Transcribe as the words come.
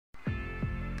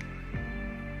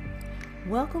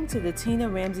Welcome to the Tina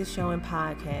Ramsey Show and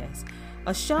Podcast,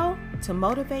 a show to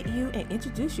motivate you and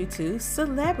introduce you to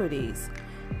celebrities,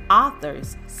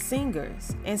 authors,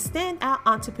 singers, and standout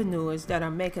entrepreneurs that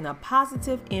are making a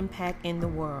positive impact in the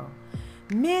world.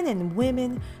 Men and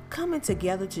women coming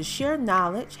together to share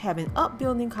knowledge, having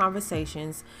upbuilding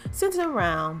conversations centered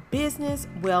around business,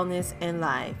 wellness, and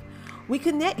life. We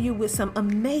connect you with some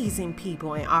amazing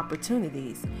people and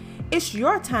opportunities. It's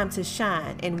your time to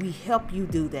shine, and we help you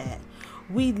do that.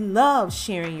 We love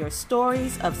sharing your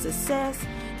stories of success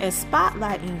and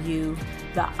spotlighting you,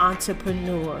 the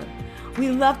entrepreneur.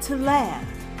 We love to laugh.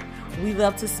 We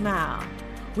love to smile.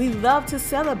 We love to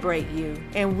celebrate you,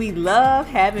 and we love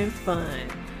having fun.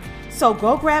 So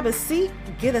go grab a seat,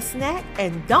 get a snack,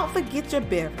 and don't forget your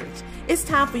beverage. It's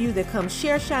time for you to come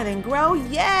share, shine, and grow.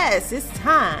 Yes, it's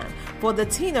time for the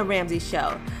Tina Ramsey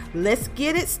Show. Let's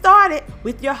get it started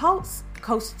with your host,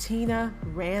 Coach Tina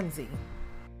Ramsey.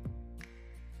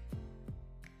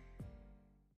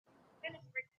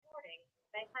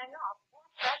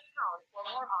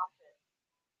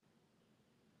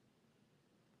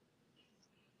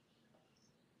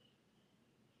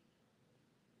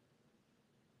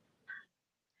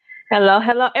 Hello,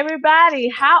 everybody.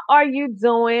 How are you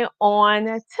doing on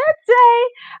today?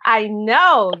 I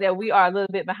know that we are a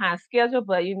little bit behind schedule,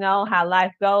 but you know how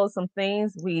life goes. Some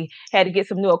things we had to get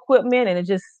some new equipment, and it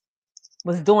just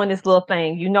was doing this little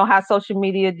thing. You know how social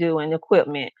media do and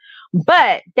equipment.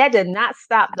 But that did not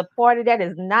stop the party. That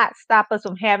does not stop us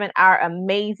from having our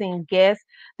amazing guest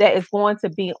that is going to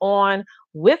be on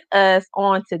with us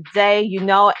on today. You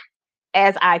know,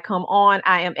 as I come on,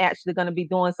 I am actually going to be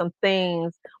doing some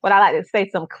things, what I like to say,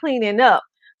 some cleaning up.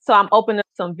 So I'm opening up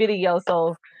some videos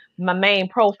so my main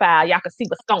profile, y'all can see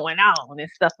what's going on and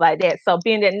stuff like that. So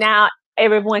being that now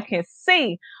everyone can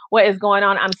see what is going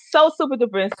on, I'm so super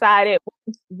duper excited.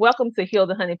 Welcome to Heal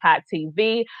the Honey Pot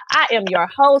TV. I am your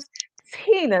host,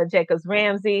 Tina Jacobs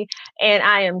Ramsey, and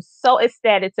I am so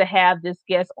ecstatic to have this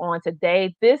guest on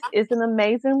today. This is an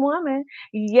amazing woman.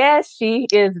 Yes, she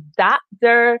is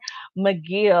Dr.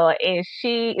 McGill, and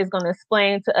she is going to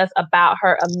explain to us about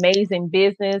her amazing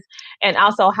business and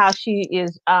also how she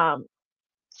is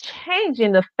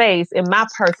changing the face, in my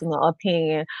personal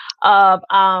opinion, of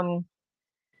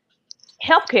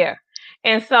healthcare.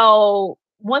 And so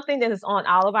one thing that is on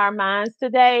all of our minds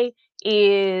today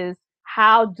is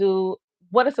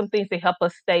what are some things to help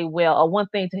us stay well, or one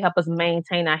thing to help us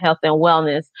maintain our health and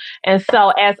wellness. And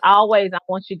so as always, I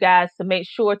want you guys to make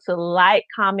sure to like,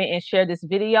 comment, and share this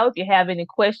video. If you have any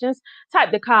questions,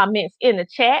 type the comments in the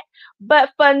chat.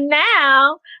 But for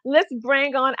now, let's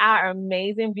bring on our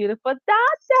amazing, beautiful doctor.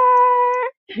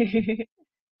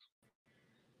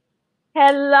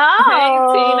 Hello. Hey,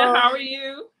 Tina, how are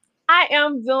you? I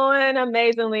am doing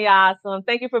amazingly awesome.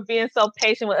 Thank you for being so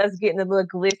patient with us getting the little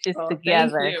glitches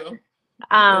together. Thank you.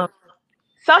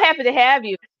 So happy to have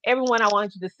you. Everyone, I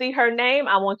want you to see her name.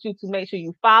 I want you to make sure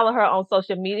you follow her on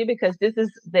social media because this is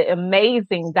the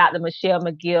amazing Dr. Michelle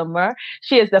McGill.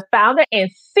 She is the founder and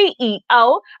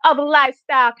CEO of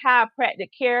Lifestyle Chiropractic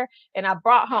Care. And I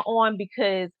brought her on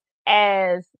because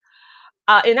as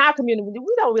in our community,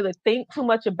 we don't really think too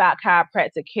much about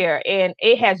chiropractic care, and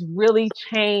it has really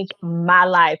changed my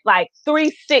life, like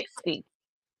 360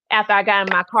 after I got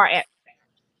in my car accident.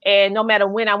 And no matter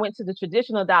when I went to the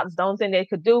traditional doctors, the only thing they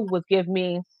could do was give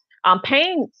me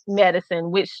pain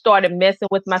medicine, which started messing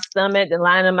with my stomach, the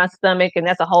lining of my stomach, and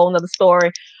that's a whole nother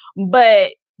story.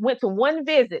 But went to one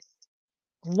visit,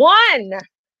 to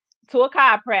a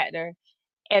chiropractor,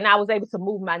 and I was able to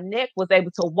move my neck, was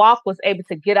able to walk, was able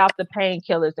to get off the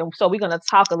painkillers. And so we're going to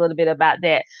talk a little bit about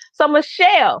that. So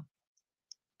Michelle,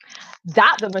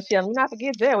 Dr. Michelle, we're not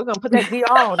forget that. We're going to put that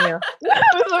DR on there.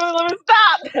 Let me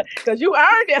stop because you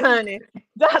earned it, honey.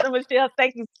 Dr. Michelle,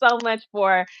 thank you so much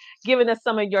for giving us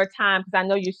some of your time because I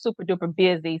know you're super duper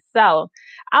busy. So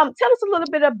tell us a little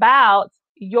bit about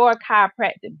your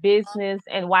chiropractic business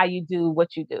and why you do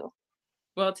what you do.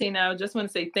 Well, Tina, I just want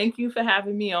to say thank you for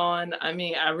having me on. I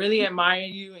mean, I really admire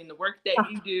you and the work that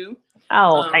you do.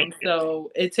 Thank you.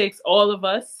 So it takes all of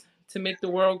us to make the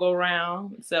world go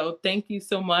round. So thank you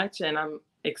so much. And I'm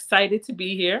excited to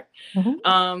be here.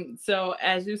 Mm-hmm. So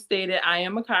as you stated, I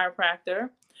am a chiropractor.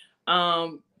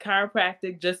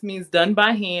 Chiropractic just means done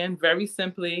by hand, very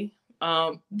simply.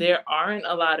 There aren't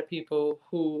a lot of people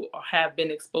who have been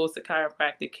exposed to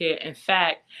chiropractic care. In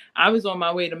fact, I was on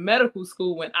my way to medical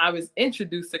school when I was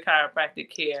introduced to chiropractic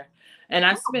care. And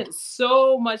I spent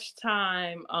so much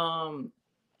time,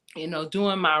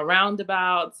 doing my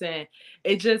roundabouts, and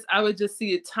I would just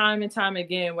see it time and time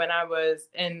again when I was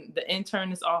in the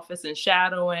internist office and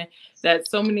shadowing, that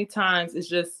so many times it's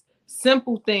just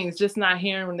simple things, just not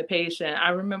hearing the patient. I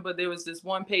remember there was this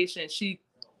one patient, she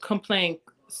complained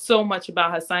so much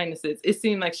about her sinuses. It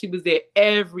seemed like she was there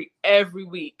every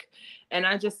week. And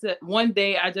I just said, one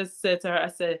day I just said to her, I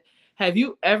said, have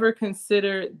you ever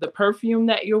considered the perfume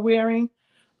that you're wearing?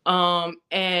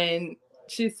 And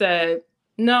she said,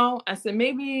 no. I said,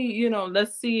 maybe,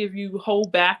 let's see if you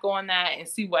hold back on that and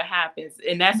see what happens.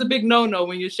 And that's a big no-no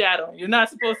when you're shadowing. You're not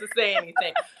supposed to say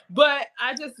anything. But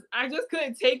I just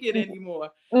couldn't take it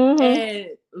anymore. Mm-hmm. And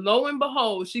lo and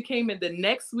behold, she came in the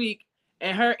next week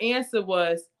and her answer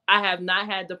was, I have not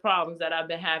had the problems that I've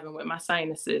been having with my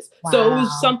sinuses. So it was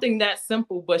Wow. something that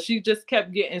simple, but she just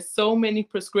kept getting so many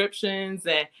prescriptions,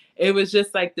 and it was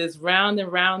just like this round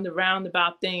and round and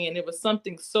roundabout thing. And it was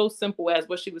something so simple as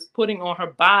what she was putting on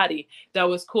her body that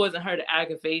was causing her to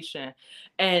aggravation.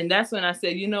 And that's when I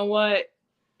said, you know what?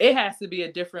 It has to be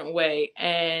a different way.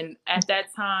 And at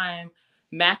that time,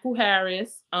 Mackle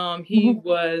Harris, he Mm-hmm.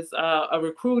 was a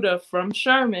recruiter from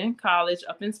Sherman College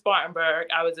up in Spartanburg.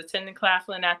 I was attending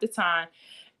Claflin at the time.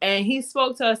 And he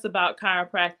spoke to us about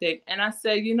chiropractic. And I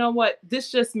said, you know what?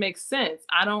 This just makes sense.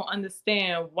 I don't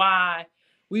understand why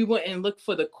we wouldn't look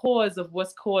for the cause of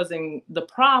what's causing the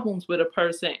problems with a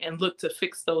person and look to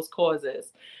fix those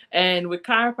causes. And with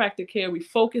chiropractic care, we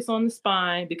focus on the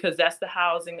spine because that's the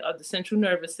housing of the central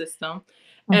nervous system.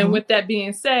 And Mm-hmm. with that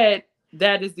being said,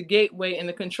 that is the gateway and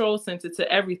the control center to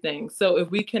everything. So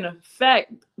if we can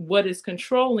affect what is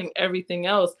controlling everything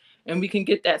else and we can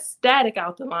get that static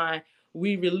out the line,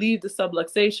 we relieve the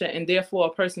subluxation, and therefore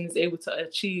a person is able to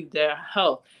achieve their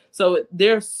health. So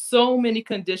there's so many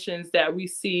conditions that we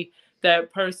see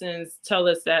that persons tell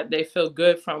us that they feel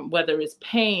good from, whether it's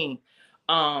pain,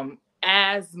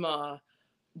 asthma,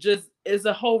 just is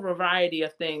a whole variety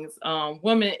of things,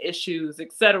 women issues,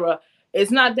 etc. It's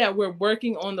not that we're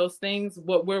working on those things.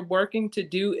 What we're working to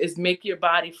do is make your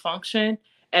body function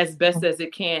as best as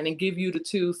it can and give you the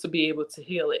tools to be able to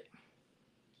heal it.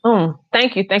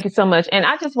 Thank you. Thank you so much. And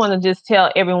I just want to just tell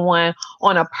everyone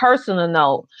on a personal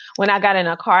note, when I got in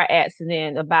a car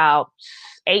accident about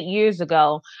 8 years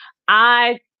ago,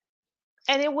 I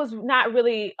and it was not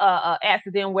really a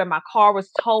accident where my car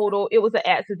was total. It was an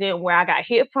accident where I got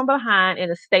hit from behind in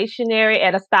a stationary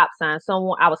at a stop sign.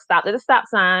 I was stopped at a stop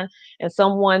sign, and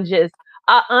someone just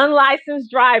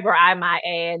unlicensed driver, I might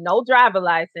add, no driver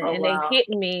license, Oh, and they wow. hit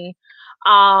me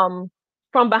um,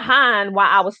 from behind while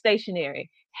I was stationary.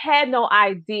 Had no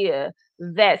idea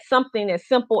that something as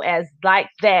simple as like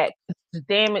that could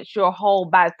damage your whole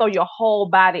body, throw your whole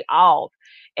body off.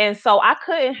 And so I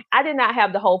did not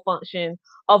have the whole function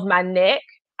of my neck.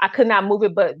 I could not move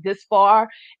it but this far,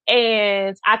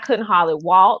 and I couldn't hardly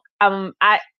walk. I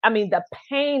mean, the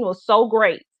pain was so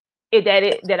great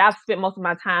that I've spent most of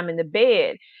my time in the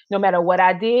bed. No matter what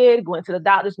I did, going to the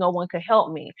doctors, no one could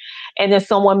help me. And then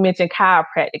someone mentioned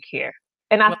chiropractic care,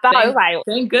 and I Well, thought it was like,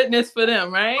 thank goodness for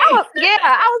them, right? I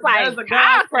was like, That's a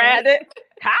godsend.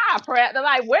 chiropractor.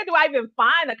 Like, where do I even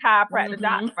find a chiropractor Mm-hmm.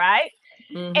 doctor, right?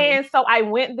 Mm-hmm. And so I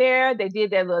went there. They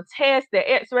did their little test, their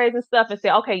X-rays and stuff, and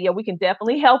said, "Okay, yeah, we can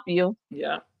definitely help you."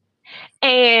 Yeah.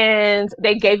 And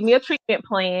they gave me a treatment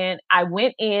plan. I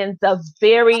went in I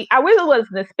really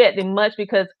wasn't expecting much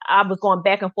because I was going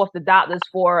back and forth to doctors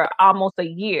for almost a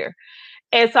year.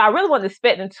 And so I really wasn't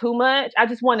expecting too much. I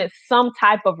just wanted some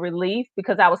type of relief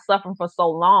because I was suffering for so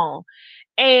long.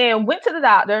 And went to the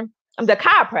doctor, the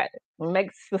chiropractor,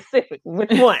 make specific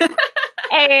which one.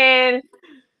 And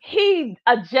he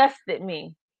adjusted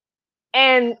me.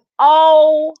 And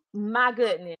oh my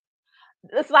goodness,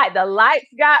 it's like the lights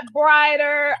got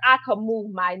brighter. I could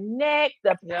move my neck.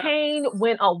 The Yeah. pain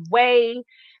went away.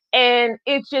 And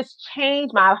it just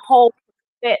changed my whole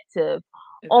perspective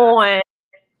Exactly. on,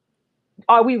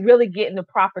 are we really getting the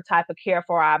proper type of care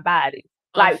for our bodies?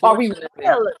 Like, are we Unfortunately.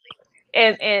 really?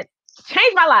 And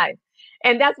changed my life.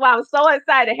 And that's why I'm so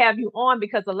excited to have you on,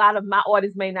 because a lot of my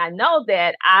audience may not know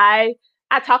that I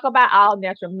talk about all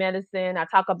natural medicine. I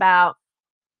talk about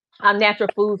natural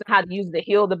foods and how to use it to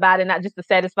heal the body, not just to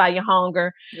satisfy your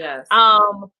hunger. Yes.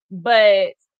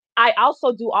 But I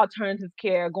also do alternative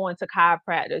care going to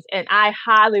chiropractors, and I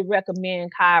highly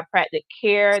recommend chiropractic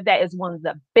care. That is one of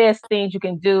the best things you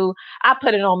can do. I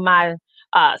put it on my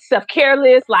self-care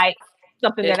list, like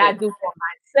something It that I is. do for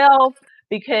myself,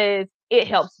 because it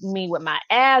helps me with my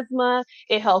asthma.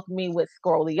 It helps me with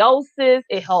scoliosis.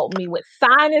 It helped me with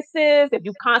sinuses. If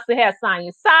you constantly have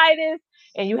sinusitis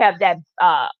and you have that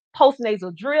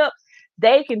postnasal drip,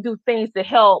 they can do things to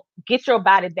help get your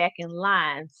body back in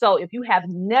line. So if you have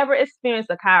never experienced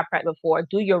a chiropractor before,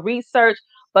 do your research,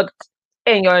 but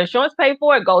and your insurance pay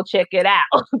for it, go check it out.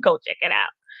 Go check it out.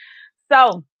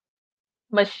 So,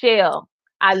 Michelle,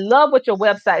 I love what your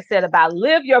website said about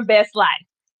live your best life.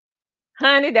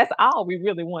 Honey, that's all we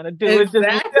really want to do is just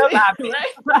live Exactly. our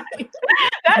best life. Right.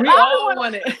 That's We all we all want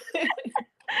want it. to.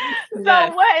 So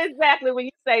Yes. what exactly when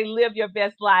you say live your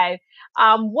best life,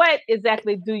 what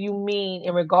exactly do you mean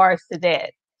in regards to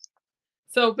that?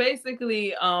 So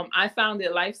basically, I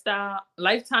founded Lifetime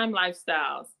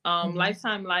Lifestyles. Mhm.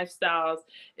 Lifetime Lifestyles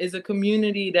is a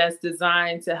community that's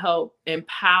designed to help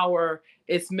empower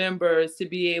its members to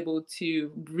be able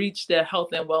to reach their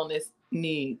health and wellness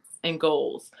needs and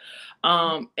goals.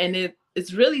 And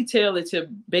it's really tailored to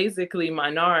basically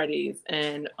minorities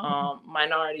and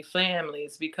minority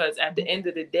families, because at the end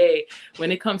of the day,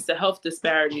 when it comes to health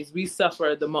disparities, we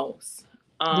suffer the most.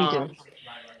 We do.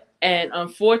 And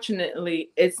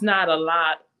unfortunately, it's not a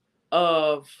lot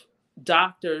of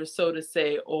doctors, so to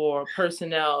say, or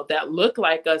personnel that look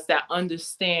like us that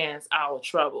understands our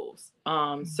troubles.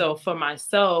 So for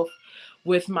myself,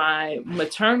 with my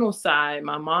maternal side,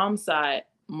 my mom's side,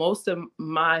 most of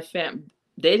my fam,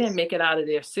 they didn't make it out of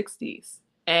their 60s.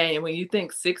 And when you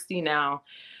think 60 now,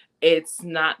 it's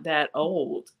not that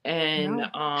old. And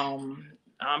No,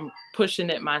 I'm pushing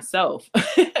it myself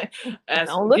as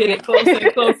don't look getting it. closer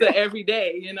and closer every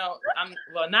day. I'm,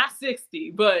 well, not 60,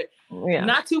 but Yeah.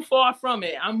 not too far from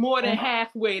it. I'm more than Mhm.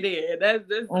 halfway there.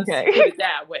 Let's Okay. put it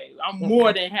that way. I'm more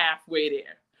Okay. than halfway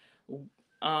there.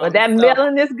 Well, that So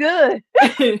melon is good.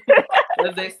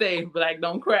 as they say, black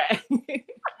don't crack. But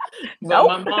Nope.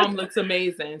 my mom looks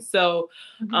amazing. So,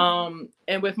 Mhm.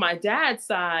 and with my dad's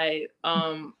side,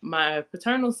 my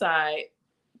paternal side,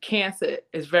 cancer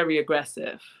is very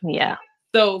aggressive. Yeah.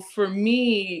 So for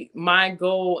me, my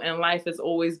goal in life has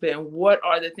always been, what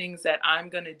are the things that I'm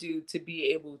going to do to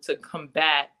be able to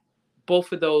combat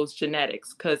both of those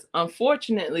genetics? Because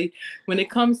unfortunately, when it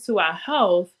comes to our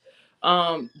health,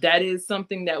 that is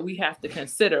something that we have to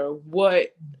consider,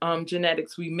 what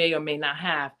genetics we may or may not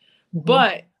have. Mhm.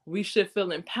 But we should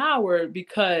feel empowered,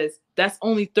 because that's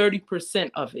only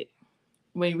 30% of it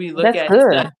when we look That's at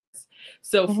good. studies.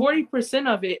 So Mhm. 40%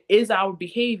 of it is our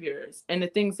behaviors and the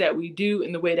things that we do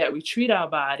and the way that we treat our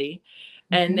body.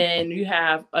 And Mhm. then you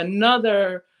have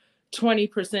another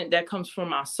 20% that comes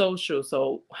from our social.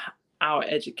 So our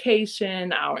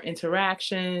education, our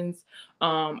interactions,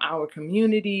 our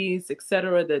communities,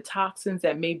 etc., the toxins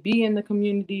that may be in the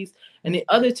communities. And the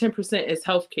other 10% is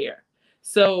healthcare.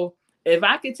 So if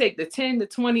I could take the 10, the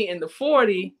 20, and the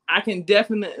 40, I can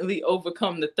definitely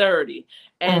overcome the 30.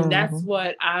 And that's Mhm.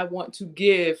 what I want to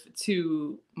give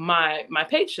to my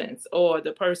patients, or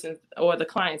the persons or the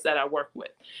clients that I work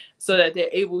with, so that they're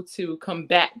able to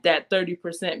combat that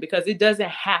 30%, because it doesn't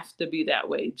have to be that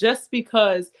way. Just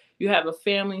because you have a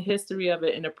family history of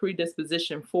it and a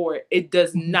predisposition for it, it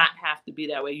does Mhm. not have to be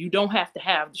that way. You don't have to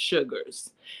have the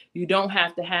sugars. You don't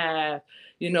have to have,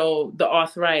 the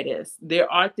arthritis. There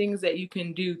are things that you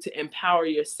can do to empower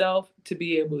yourself to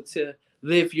be able to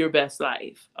live your best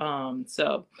life.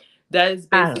 So that is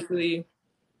I basically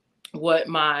what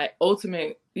my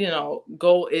ultimate,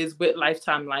 goal is with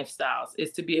Lifetime Lifestyles,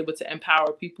 is to be able to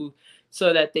empower people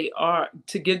so that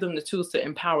to give them the tools to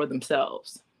empower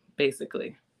themselves,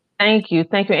 basically. Thank you.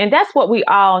 Thank you. And that's what we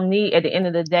all need at the end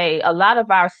of the day. A lot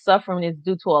of our suffering is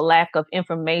due to a lack of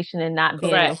information and not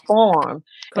being Correct. informed.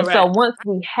 And so Correct. once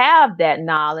we have that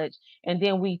knowledge and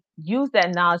then we use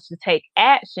that knowledge to take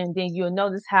action, then you'll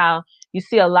notice how you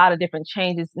see a lot of different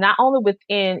changes, not only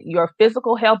within your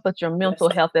physical health, but your Yes. mental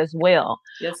health as well.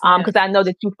 Yes, ma'am. Because I know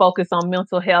that you focus on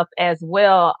mental health as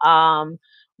well,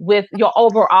 with your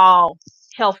overall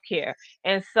healthcare.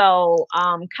 And so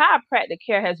chiropractic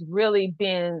care has really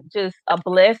been just a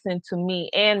blessing to me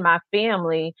and my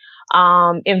family,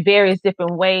 in various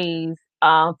different ways,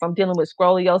 from dealing with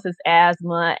scoliosis,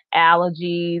 asthma,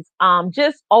 allergies,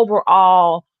 just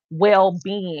overall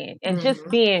well-being and just Hmm.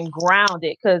 being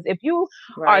grounded. Because if you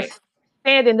are Right.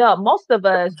 standing up, most of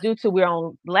us, due to we're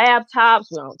on laptops,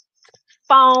 we're on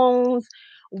phones,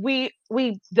 we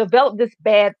develop this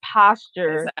bad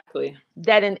posture Exactly.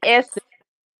 that in essence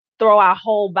throw our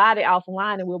whole body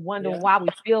offline, and we're wondering Yeah. why we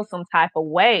feel some type of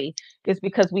way. It's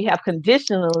because we have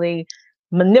conditionally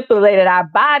manipulated our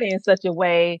body in such a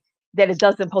way that it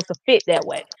doesn't supposed to fit that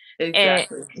way, and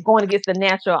Exactly. going against the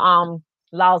natural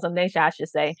laws of nature, I should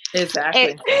say. And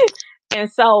Exactly.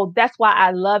 and so that's why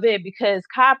I love it, because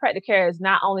chiropractic care is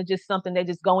not only just something they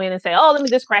just go in and say, oh, let me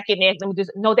just crack your neck, let me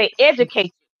just, no, they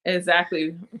educate Exactly.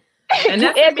 you. And You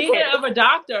that's the meaning educate of a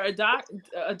doctor.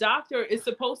 A doctor is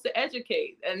supposed to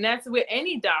educate, and that's with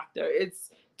any doctor.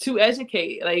 It's to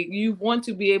educate. Like, you want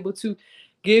to be able to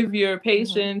give your Mm-hmm.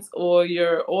 patients or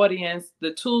your audience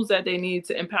the tools that they need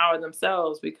to empower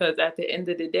themselves, because at the end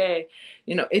of the day,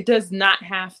 it does not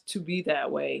have to be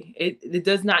that way. It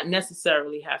does not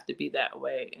necessarily have to be that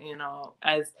way,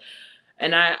 as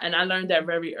and I learned that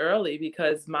very early,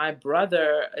 because my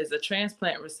brother is a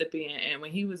transplant recipient, and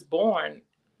when he was born,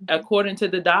 according to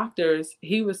the doctors,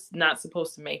 he was not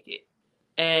supposed to make it.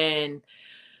 And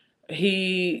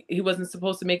he wasn't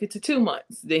supposed to make it to 2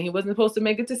 months, then he wasn't supposed to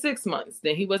make it to 6 months,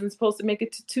 then he wasn't supposed to make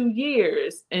it to 2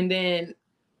 years, and then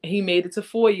he made it to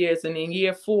 4 years, and in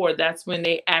year 4, that's when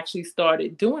they actually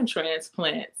started doing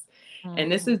transplants.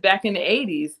 And this Mm-hmm. is back in the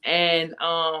 80s. And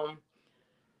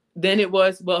then it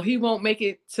was, well, he won't make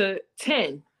it to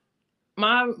 10.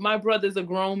 My brother's a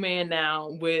grown man now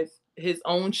with his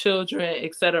own children,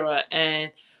 etc.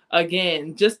 And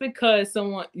again, just because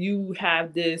someone you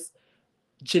have this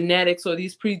genetics or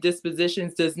these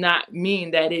predispositions does not mean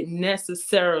that it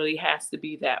necessarily has to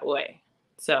be that way.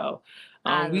 So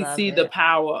I we love see the it.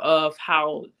 power of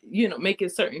how making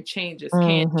certain changes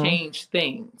can Mm-hmm. change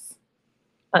things.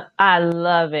 I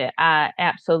love it. I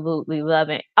absolutely love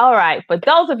it. All right. For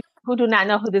those of you who do not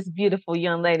know who this beautiful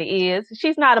young lady is,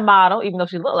 she's not a model, even though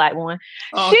she looked like one.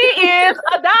 She Oh, is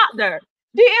a doctor.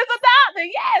 She is a doctor.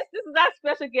 Yes, this is our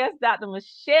special guest, Dr.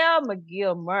 Michelle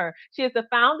McGill. She is the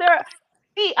founder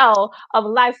CEO of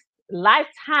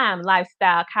Lifetime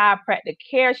Lifestyle Chiropractic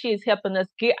Care. She is helping us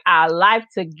get our life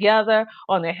together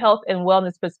on the health and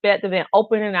wellness perspective, and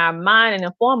opening our mind and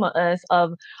informing us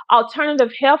of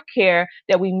alternative health care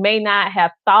that we may not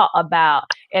have thought about.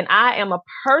 And I am a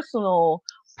personal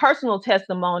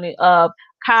testimony of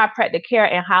chiropractic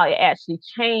care and how it actually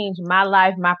changed my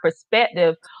life, my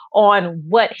perspective on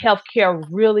what healthcare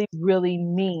really, really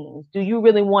means. Do you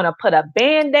really want to put a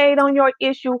band-aid on your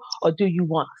issue, or do you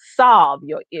want to solve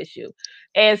your issue?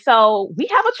 And so we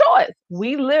have a choice.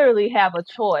 We literally have a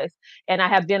choice. And I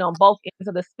have been on both ends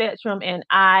of the spectrum, and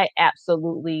I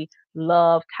absolutely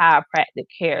love chiropractic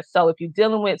care. So if you're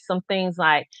dealing with some things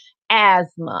like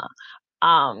asthma,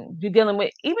 you're dealing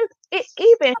with, even it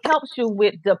even helps you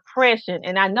with depression.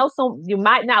 And I know some you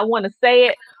might not want to say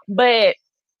it, but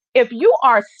if you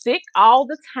are sick all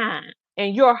the time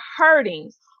and you're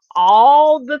hurting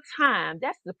all the time,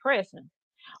 that's depression.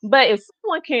 But if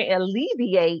someone can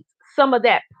alleviate some of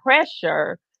that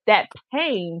pressure, that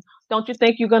pain, don't you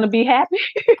think you're going to be happy?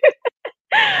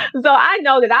 So I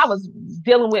know that I was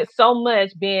dealing with so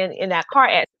much being in that car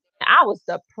accident. I was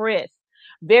depressed,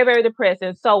 very, very depressed.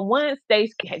 And so once they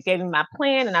gave me my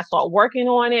plan and I started working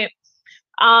on it,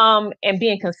 and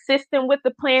being consistent with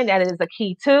the plan, that is a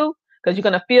key too, because you're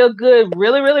gonna feel good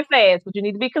really, really fast, but you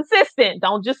need to be consistent.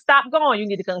 Don't just stop going. You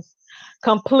need to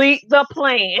complete the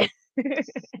plan.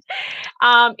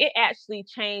 It actually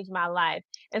changed my life.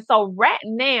 And so right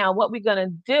now, what we're gonna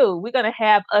do, we're gonna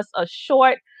have us a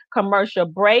short commercial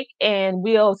break, and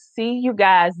we'll see you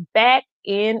guys back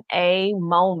in a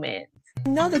moment.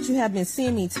 Know that you have been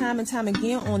seeing me time and time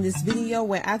again on this video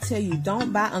where I tell you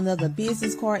don't buy another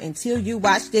business card until you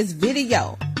watch this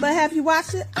video. But have you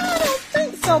watched it? I don't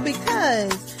think so,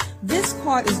 because this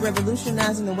card is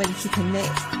revolutionizing the way that you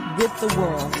connect with the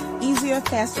world. Easier,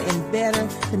 faster, and better,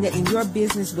 connecting your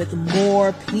business with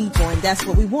more people. And that's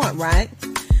what we want, right?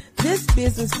 This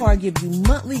business card gives you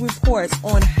monthly reports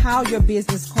on how your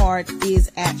business card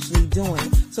is actually doing,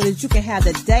 so that you can have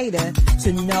the data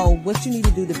to know what you need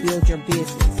to do to build your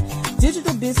business.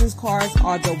 Digital business cards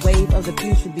are the wave of the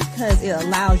future, because it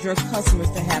allows your customers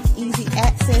to have easy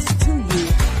access to you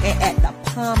and at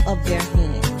the palm of their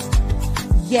hands.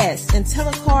 Yes,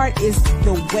 IntelliCard is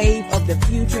the wave of the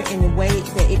future in the way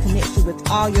that it connects you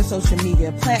with all your social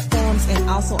media platforms, and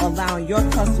also allowing your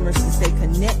customers to stay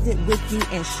connected with you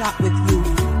and shop with you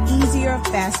easier,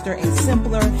 faster, and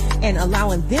simpler, and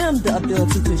allowing them the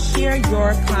ability to share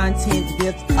your content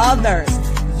with others.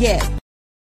 Yes.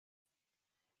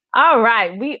 All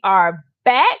right, we are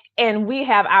back, and we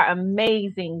have our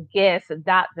amazing guest,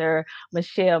 Dr.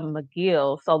 Michelle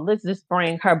McGill. So let's just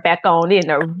bring her back on in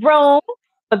the room.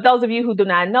 For those of you who do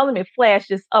not know, let me flash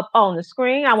this up on the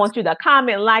screen. I want you to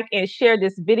comment, like, and share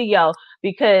this video,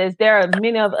 because there are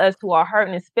many of us who are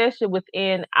hurting, especially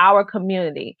within our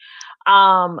community,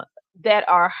 that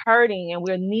are hurting, and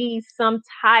we need some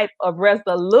type of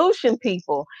resolution,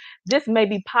 people. This may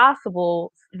be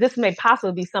possible. This may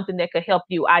possibly be something that could help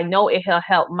you. I know it will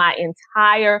help my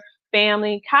entire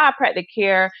family. Chiropractic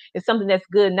care is something that's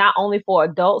good not only for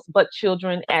adults but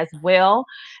children as well.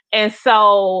 And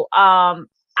so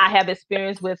I have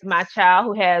experience with my child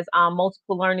who has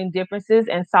multiple learning differences,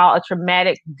 and saw a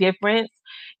traumatic difference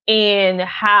in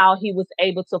how he was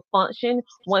able to function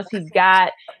once he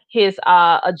got his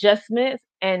adjustments.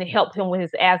 and helped him with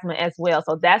his asthma as well.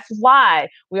 So that's why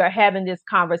we are having this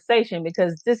conversation,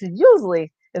 because this is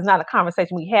usually is not a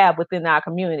conversation we have within our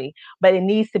community, but it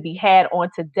needs to be had on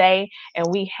today. And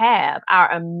we have our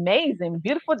amazing,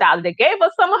 beautiful doctor that gave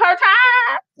us some of her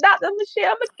time, Dr.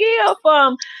 Michelle McGill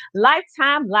from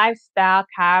Lifetime Lifestyle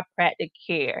Chiropractic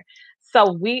Care.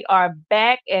 So we are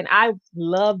back, and I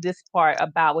love this part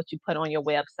about what you put on your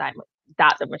website,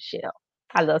 Dr. Michelle.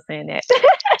 I love saying that.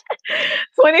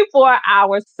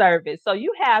 24-hour service. So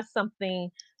you have something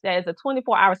that is a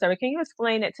 24-hour service. Can you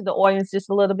explain that to the audience just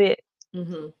a little bit?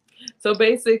 Mm-hmm. So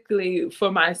basically,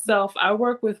 for myself, I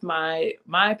work with my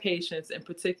patients, and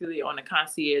particularly on a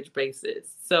concierge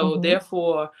basis. So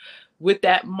therefore, with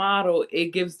that model,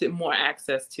 it gives them more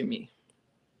access to me.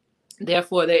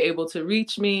 Therefore, they're able to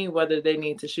reach me, whether they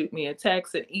need to shoot me a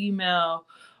text, an email,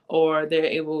 or they're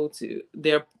able to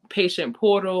their patient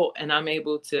portal, and I'm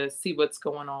able to see what's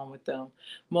going on with them.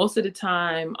 Most of the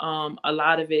time, a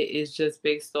lot of it is just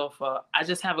based off of, I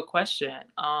just have a question.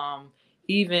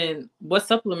 Even what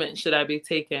supplement should I be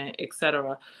taking,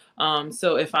 etc.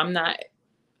 So if I'm not,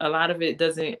 a lot of it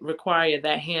doesn't require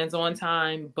that hands-on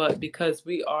time, but because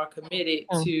we are committed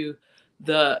to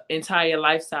the entire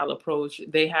lifestyle approach,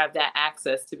 they have that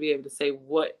access to be able to say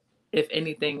what, if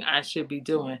anything, I should be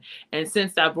doing. And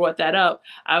since I brought that up,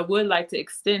 I would like to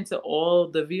extend to all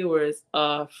the viewers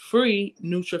a free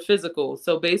NutriPhysical.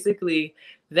 So basically,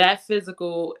 that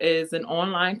physical is an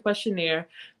online questionnaire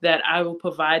that I will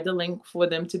provide the link for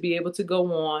them to be able to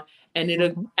go on, and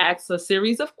it'll ask a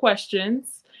series of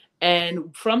questions.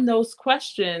 And from those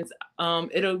questions,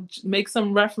 it'll make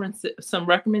some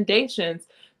recommendations.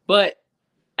 But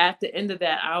at the end of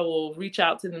that, I will reach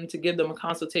out to them to give them a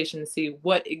consultation to see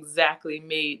what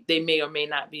exactly they may or may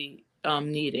not be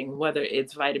needing, whether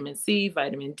it's vitamin C,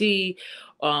 vitamin D,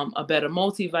 a better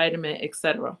multivitamin,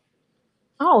 etc.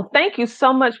 Oh, thank you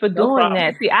so much for No doing problem.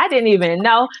 that. See, I didn't even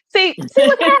know. See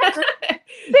what happens.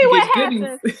 See what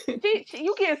happens.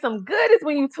 You get some goodies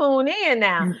when you tune in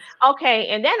now. Okay,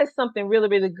 and that is something really,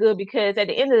 really good, because at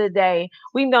the end of the day,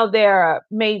 we know there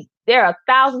are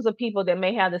thousands of people that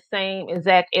may have the same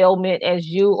exact ailment as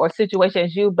you or situation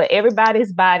as you, but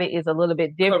everybody's body is a little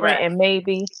bit different. Correct. And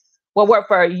maybe what work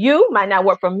for you might not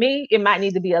work for me. It might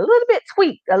need to be a little bit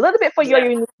tweaked, a little bit for your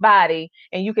unique body,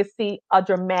 and you can see a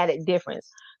dramatic difference.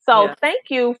 So thank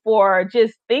you for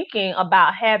just thinking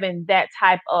about having that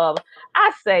type of,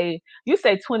 you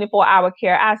say 24-hour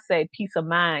care, I say peace of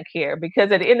mind care,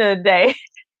 because at the end of the day,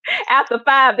 after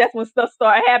 5, that's when stuff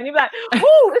started happening. You're like,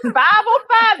 "Ooh, it's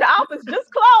 5:05. The office just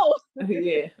closed."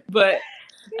 Yeah, but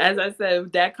as I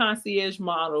said, that concierge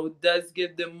model does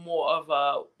give them more of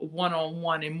a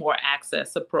one-on-one and more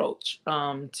access approach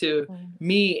to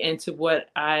me and to what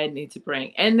I need to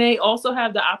bring. And they also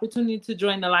have the opportunity to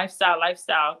join the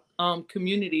lifestyle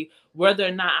community, whether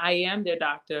or not I am their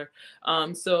doctor.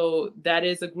 So that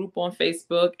is a group on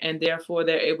Facebook, and therefore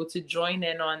they're able to join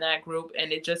in on that group.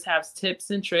 And it just has tips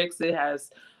and tricks. It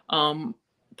has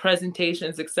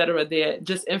presentations, etc. There,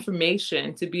 just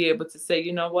information to be able to say,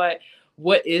 you know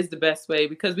what is the best way?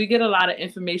 Because we get a lot of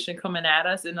information coming at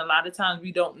us, and a lot of times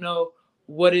we don't know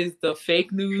what is the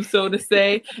fake news, so to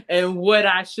say, and what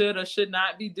I should or should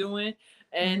not be doing.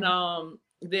 And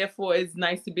therefore, it's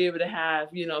nice to be able to have,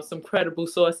 some credible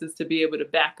sources to be able to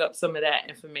back up some of that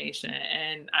information.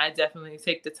 And I definitely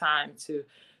take the time to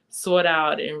sort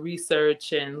out and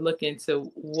research and look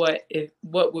into what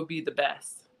would be the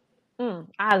best.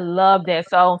 I love that.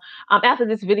 So after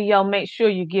this video, make sure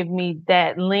you give me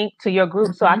that link to your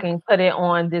group so I can put it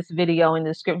on this video in the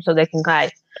description, so they can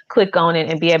click on it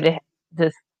and be able to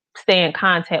just stay in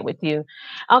contact with you.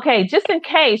 Okay, just in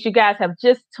case you guys have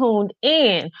just tuned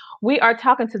in, we are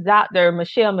talking to Dr.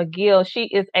 Michelle McGill. She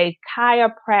is a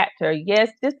chiropractor.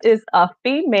 Yes, this is a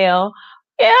female.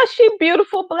 Yeah, she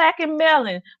beautiful, black and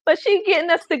melon, but she getting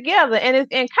us together. And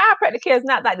chiropractic care is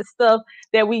not like the stuff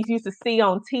that we used to see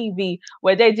on TV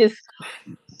where they just.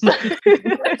 I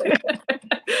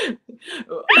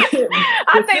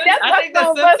think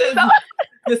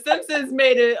The Simpsons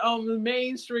made it on the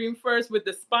mainstream first with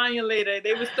the spinulator.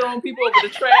 They was throwing people over the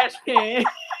trash can.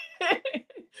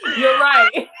 You're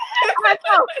right. I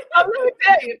know. Let me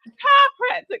tell you,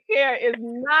 chiropractic care is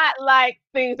not like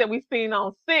things that we've seen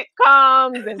on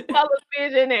sitcoms and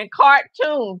television and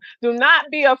cartoons. Do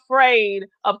not be afraid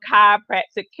of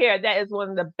chiropractic care. That is one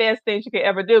of the best things you can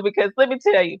ever do, because let me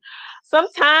tell you,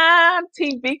 sometimes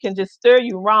TV can just steer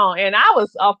you wrong. And I was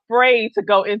afraid to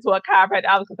go into a chiropractic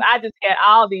office because I just had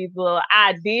all these little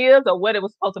ideas of what it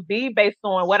was supposed to be based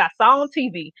on what I saw on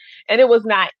TV. And it was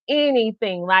not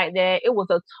anything like that. It was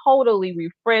a totally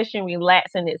refreshing,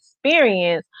 relaxing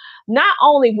experience. Not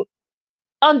only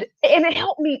and it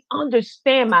helped me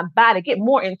understand my body, get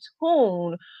more in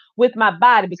tune with my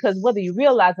body, because whether you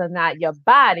realize or not, your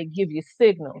body gives you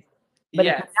signals. But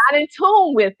if you're Yes. not in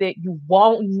tune with it, you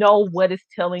won't know what it's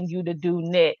telling you to do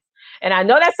next. And I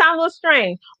know that sounds a little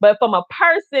strange, but from a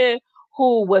person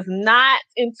who was not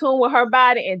in tune with her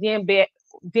body, and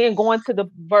then going to the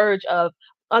verge of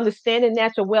understanding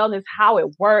natural wellness, how it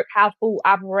works, how food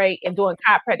operate, and doing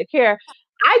chiropractic care,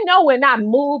 I know when I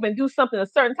move and do something a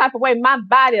certain type of way, my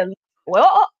body,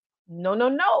 well, no, no,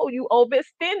 no, you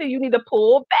overextended. You need to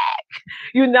pull back,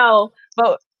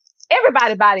 But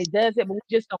everybody's body does it, but we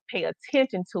just don't pay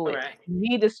attention to All it. right. We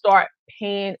need to start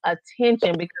paying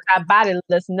attention, because our body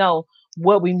lets us know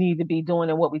what we need to be doing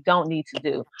and what we don't need to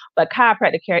do. But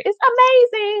chiropractic care is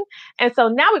amazing. And so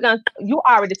now you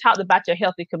already talked about your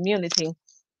healthy community.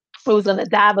 We was going to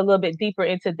dive a little bit deeper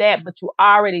into that, but you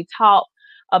already talked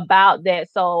about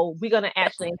that. So we're going to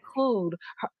actually include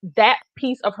that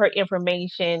piece of her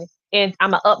information, and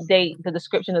I'm going to update the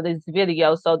description of this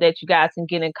video so that you guys can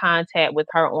get in contact with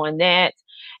her on that.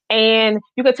 And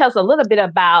you can tell us a little bit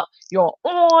about your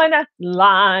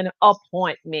online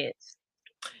appointments.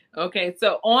 Okay,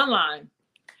 so online,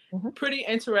 Mm-hmm. pretty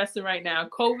interesting right now.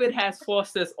 COVID has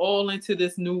forced us all into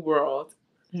this new world.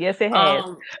 Yes, it has.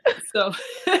 So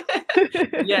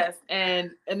yes,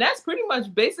 and that's pretty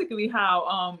much basically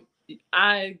how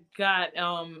I got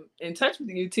in touch with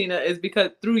you, Tina, is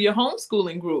because through your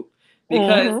homeschooling group,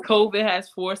 because Mm-hmm. COVID has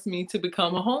forced me to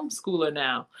become a homeschooler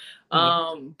now.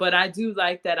 Yeah. But I do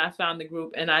like that I found the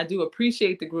group, and I do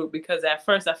appreciate the group, because at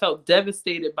first I felt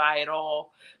devastated by it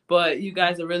all. But you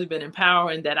guys have really been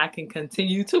empowering that I can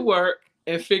continue to work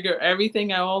and figure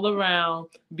everything out all around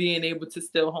being able to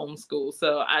still homeschool.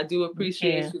 So I do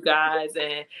appreciate you guys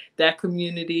and that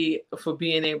community for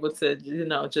being able to,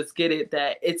 just get it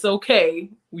that it's okay.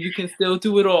 You can still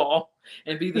do it all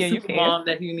and be the Yeah, you super can. mom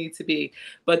that you need to be.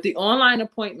 But the online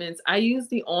appointments, I use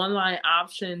the online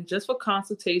option just for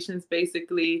consultations,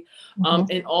 basically,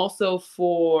 Mm-hmm. and also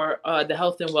for the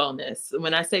health and wellness.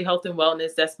 When I say health and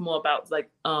wellness, that's more about like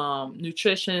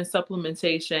nutrition,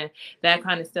 supplementation, that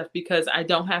kind of stuff, because I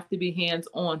don't have to be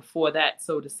hands-on for that,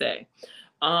 so to say.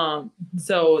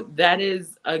 So that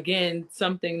is, again,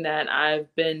 something that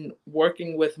I've been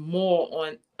working with more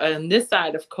on this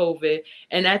side of COVID.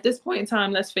 And at this point in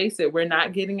time, let's face it, we're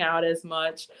not getting out as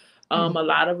much. A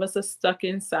lot of us are stuck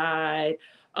inside.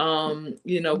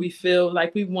 We feel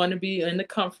like we want to be in the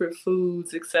comfort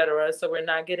foods, etc. So we're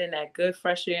not getting that good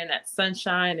fresh air and that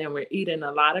sunshine, and we're eating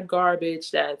a lot of garbage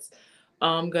that's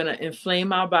going to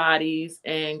inflame our bodies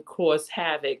and cause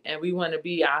havoc. And we want to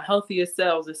be our healthiest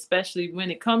selves, especially when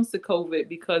it comes to COVID,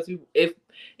 because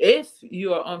if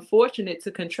you are unfortunate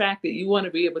to contract it, you want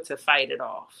to be able to fight it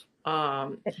off.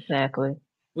 Exactly.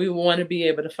 We want to be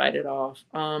able to fight it off.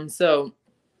 So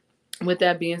with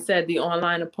that being said, the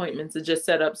online appointments are just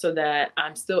set up so that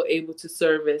I'm still able to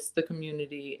service the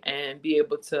community and be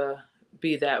able to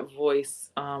be that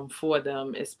voice for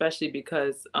them, especially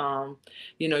because,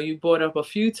 you brought up a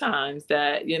few times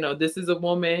that, this is a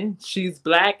woman, she's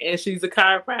Black, and she's a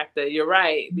chiropractor. You're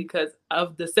right, because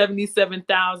of the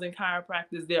 77,000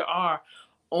 chiropractors there are,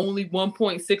 only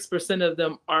 1.6% of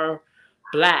them are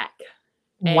Black.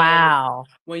 And Wow.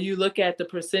 when you look at the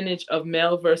percentage of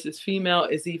male versus female,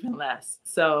 is even less.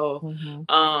 So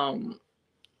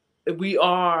we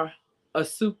are a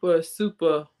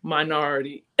super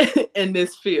minority in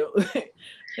this field.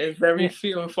 It's very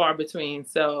few and far between.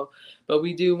 So, but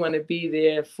we do want to be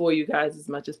there for you guys as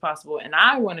much as possible. And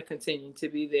I want to continue to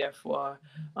be there for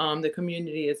the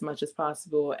community as much as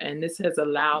possible. And this has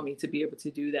allowed me to be able to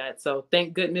do that. So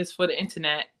thank goodness for the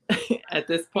internet at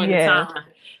this point in time.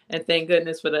 And thank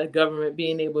goodness for the government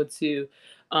being able to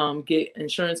get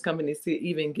insurance companies to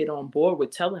even get on board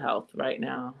with telehealth right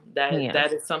now.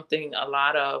 That is something a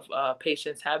lot of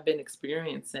patients have been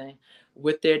experiencing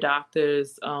with their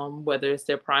doctors, whether it's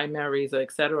their primaries or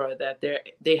et cetera, that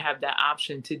they have that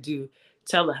option to do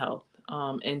telehealth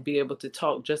and be able to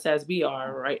talk just as we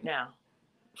are right now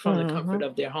from the comfort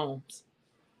of their homes.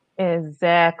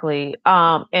 Exactly.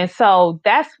 And so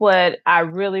that's what I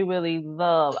really, really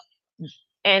love.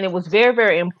 And it was very,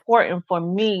 very important for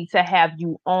me to have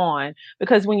you on,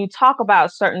 because when you talk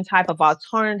about certain type of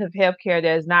alternative healthcare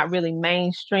that is not really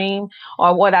mainstream,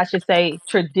 or what I should say,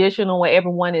 traditional, what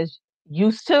everyone is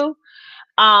used to,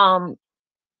 um,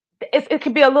 it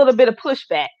can be a little bit of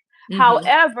pushback.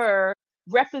 However,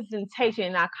 representation,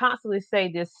 and I constantly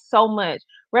say this so much,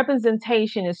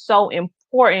 representation is so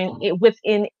important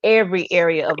within every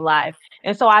area of life.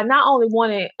 And so I not only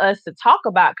wanted us to talk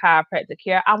about chiropractic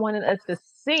care, I wanted us to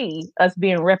see us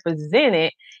being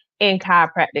represented in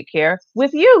chiropractic care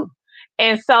with you.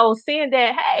 And so seeing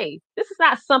that, hey, this is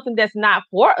not something that's not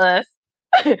for us,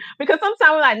 because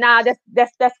sometimes we're like, nah,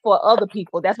 that's for other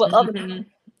people. That's what other people.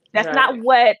 That's not Right.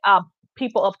 what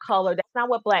people of color. That's not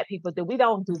what Black people do. We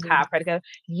don't do chiropractic.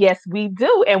 Yes, we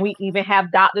do, and we even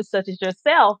have doctors such as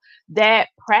yourself that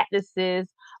practices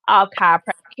chiropractic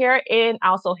care and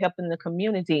also helping the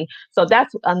community. So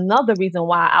that's another reason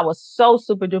why I was so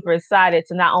super duper excited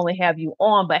to not only have you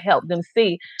on, but help them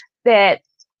see that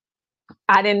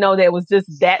I didn't know that it was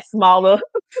just that smaller,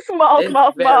 It's small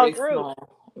very group. small.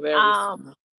 Very Um,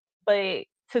 small. but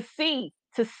to see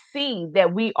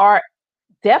that we are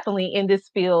definitely in this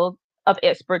field of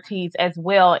expertise as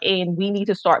well, and we need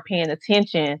to start paying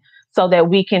attention so that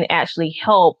we can actually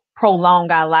help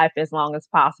prolong our life as long as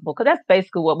possible. Because that's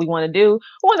basically what we want to do.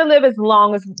 We want to live as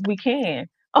long as we can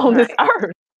on this Right.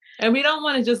 earth. And we don't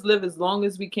want to just live as long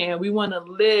as we can. We want to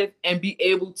live and be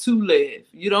able to live.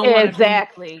 You don't want to be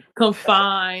Exactly.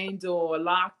 confined or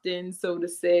locked in, so to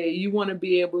say. You want to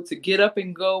be able to get up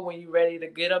and go when you're ready to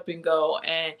get up and go.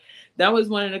 And that was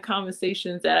one of the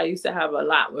conversations that I used to have a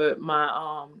lot with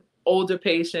my older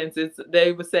patients.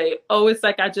 They would say, oh, it's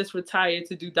like I just retired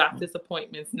to do doctor's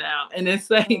appointments now. And it's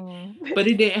like, but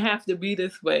it didn't have to be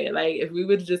this way. Like if we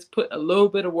would just put a little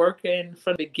bit of work in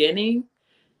from the beginning,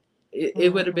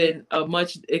 it would have been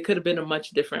it could have been a much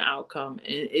different outcome.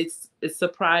 And it's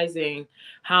surprising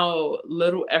how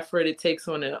little effort it takes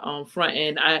on the front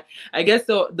end. I guess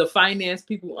the finance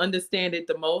people understand it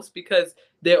the most, because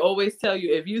they always tell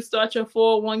you, if you start your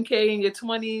 401k in your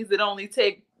 20s, it only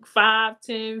take $5,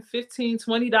 $10, $15,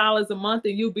 $20 a month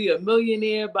and you'll be a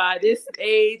millionaire by this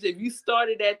age. If you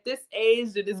started at this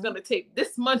age, then it's going to take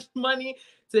this much money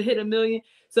to hit $1 million.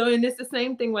 So, and it's the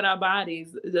same thing with our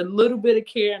bodies. A little bit of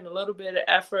care and a little bit of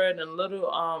effort and a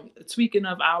little tweaking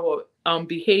of our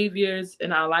behaviors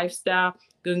and our lifestyle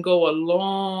can go a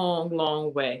long,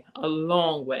 long way. A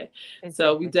long way.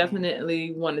 So we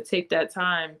definitely want to take that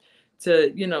time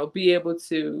to, be able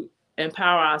to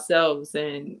empower ourselves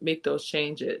and make those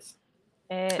changes.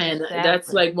 And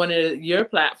that's like one of your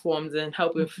platforms, and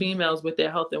helping females with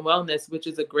their health and wellness, which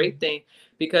is a great thing.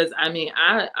 Because I mean,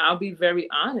 I'll be very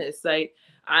honest, like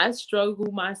I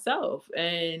struggled myself,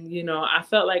 and I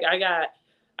felt like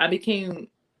I became,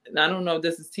 I don't know if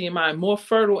this is TMI, more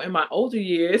fertile in my older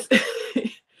years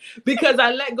because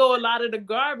I let go a lot of the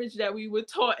garbage that we were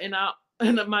taught in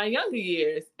my younger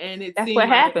years. And it seemed like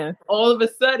happened. All of a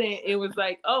sudden it was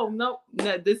like, oh no,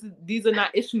 these are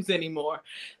not issues anymore.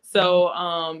 So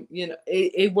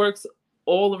it works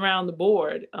all around the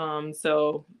board.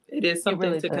 So it is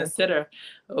something to consider,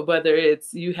 whether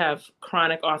it's you have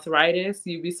chronic arthritis.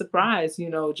 You'd be surprised,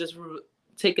 just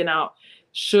taking out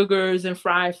sugars and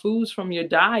fried foods from your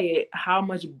diet, how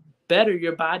much better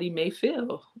your body may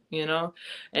feel,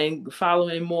 and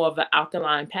following more of an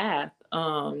alkaline path.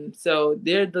 So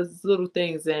there are those little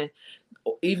things. And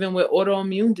even with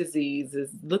autoimmune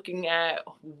diseases, looking at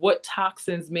what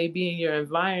toxins may be in your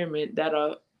environment that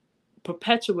are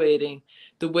perpetuating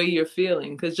the way you're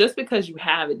feeling. Because just because you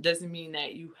have it doesn't mean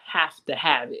that you have to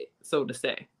have it, so to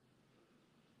say.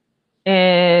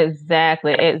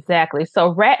 Exactly.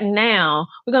 So right now,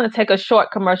 we're going to take a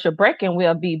short commercial break, and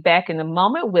we'll be back in a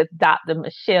moment with Dr.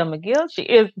 Michelle McGill. She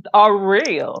is a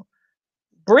real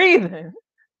breathing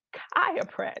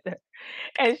chiropractor,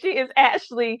 and she is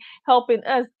actually helping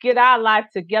us get our life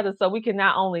together so we can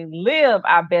not only live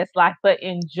our best life, but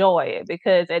enjoy it.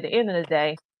 Because at the end of the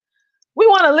day, we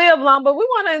want to live long, but we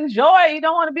want to enjoy it. You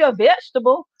don't want to be a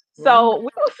vegetable. So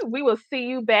we will see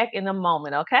you back in a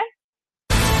moment, okay?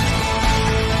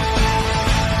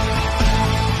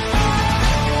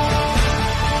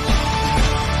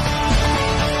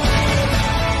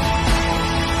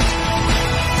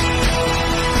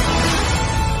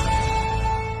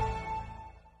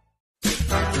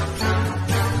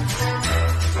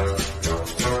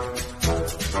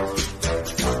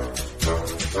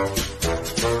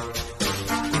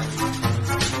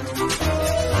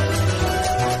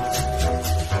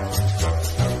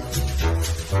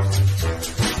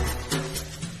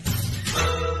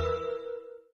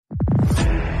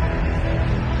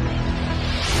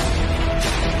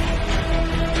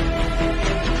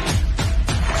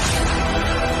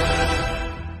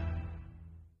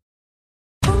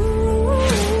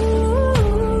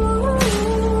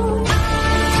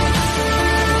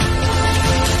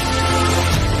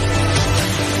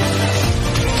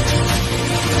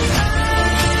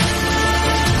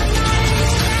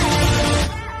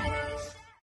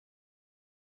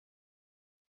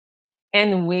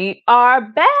 And we are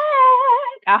back.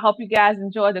 I hope you guys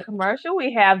enjoyed the commercial.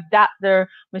 We have Dr.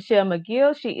 Michelle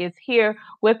McGill. She is here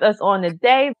with us on the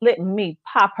day. Let me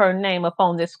pop her name up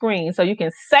on the screen so you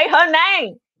can say her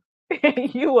name.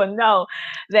 You will know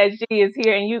that she is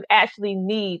here, and you actually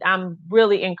need, I'm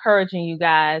really encouraging you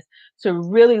guys to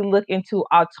really look into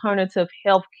alternative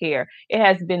health care. It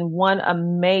has been one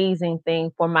amazing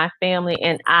thing for my family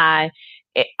and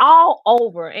all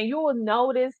over. And you will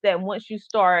notice that once you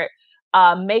start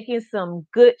making some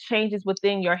good changes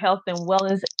within your health and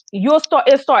wellness, it'll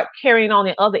start carrying on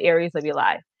in other areas of your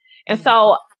life. And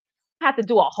so have to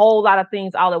do a whole lot of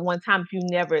things all at one time if you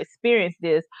never experienced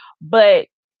this. But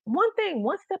one thing,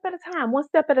 one step at a time, one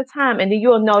step at a time. And then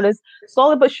you'll notice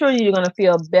slowly but surely you're going to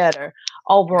feel better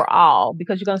overall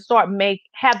because you're going to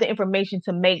have the information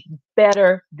to make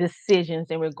better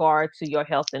decisions in regard to your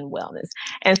health and wellness.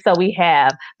 And so we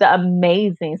have the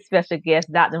amazing special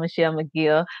guest, Dr. Michelle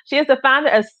McGill. She is the founder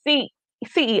of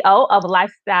CEO of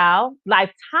Lifetime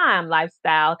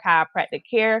Lifestyle Chiropractic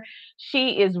Care.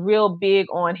 She is real big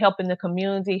on helping the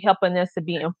community, helping us to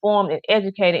be informed and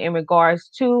educated in regards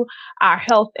to our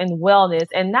health and wellness,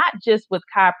 and not just with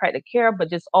chiropractic care, but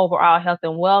just overall health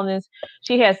and wellness.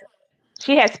 She has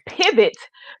pivot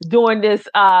during this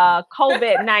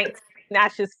COVID-19. I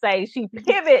should say she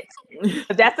pivots.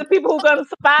 That's the people who are going to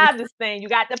survive this thing. You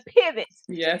got to pivot.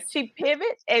 Yes. She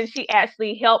pivots and she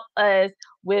actually helped us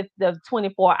with the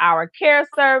 24-hour care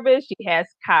service. She has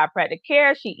chiropractic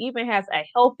care. She even has a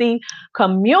healthy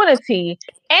community.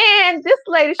 And this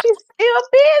lady, she's still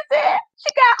busy.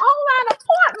 She got online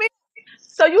appointments.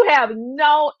 So you have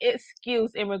no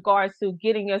excuse in regards to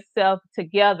getting yourself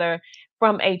together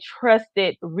from a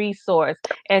trusted resource.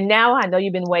 And now I know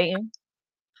you've been waiting.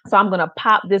 So I'm going to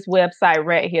pop this website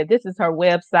right here. This is her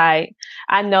website.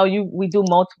 I know we do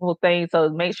multiple things, so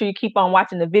make sure you keep on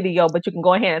watching the video, but you can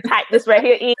go ahead and type this right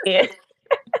here in.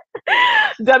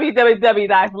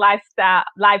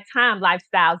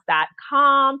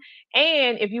 www.lifetimelifestyles.com.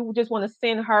 And if you just want to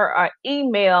send her an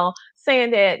email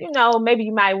saying that, maybe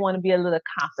you might want to be a little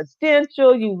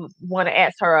confidential, you want to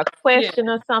ask her a question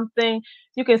or something,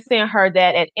 you can send her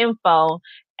that at info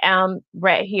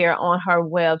right here on her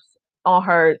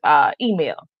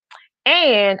email.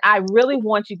 And I really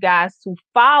want you guys to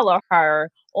follow her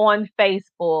on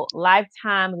Facebook,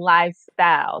 Lifetime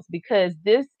Lifestyles, because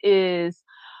this is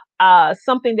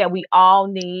something that we all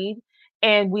need,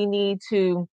 and we need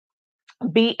to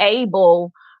be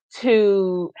able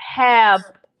to have,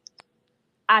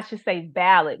 I should say,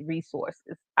 valid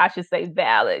resources. I should say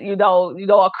valid,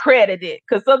 accredited.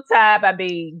 Because sometimes,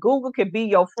 Google can be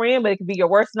your friend, but it can be your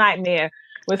worst nightmare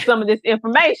with some of this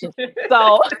information.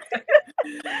 So,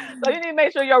 so you need to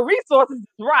make sure your resources is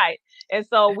right. And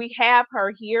so we have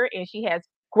her here, and she has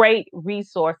great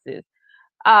resources.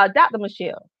 Dr.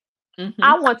 Michelle,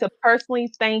 I want to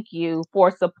personally thank you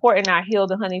for supporting our Heal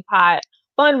the Honey Pot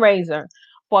fundraiser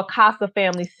for CASA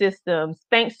Family Systems.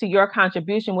 Thanks to your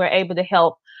contribution, we're able to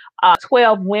help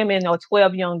 12 women or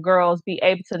 12 young girls be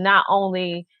able to not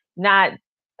only not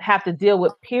have to deal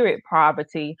with period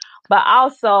poverty, but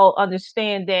also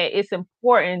understand that it's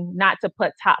important not to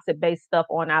put toxic-based stuff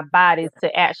on our bodies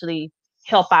to actually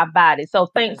help our bodies. So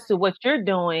thanks to what you're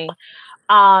doing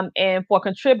and for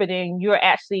contributing, you're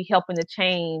actually helping to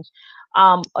change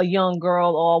a young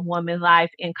girl or a woman life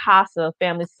in CASA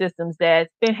Family Systems that's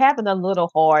been having a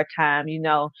little hard time,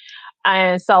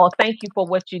 And so thank you for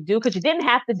what you do, because you didn't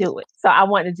have to do it. So I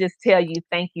want to just tell you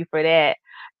thank you for that.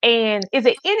 And is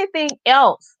there anything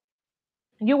else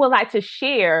you would like to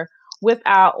share with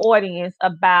our audience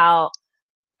about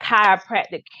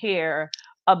chiropractic care,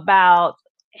 about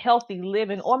healthy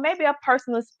living, or maybe a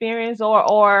personal experience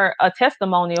or a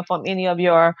testimonial from any of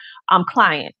your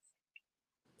clients?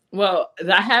 Well,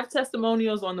 I have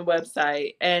testimonials on the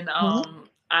website, and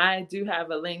I do have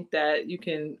a link that you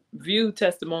can view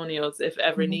testimonials if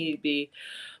ever need be.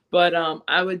 But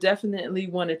I would definitely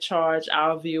want to charge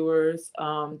our viewers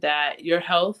that your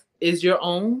health is your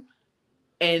own,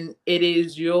 and it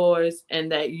is yours,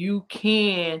 and that you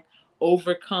can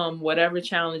overcome whatever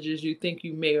challenges you think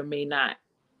you may or may not,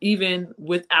 even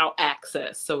without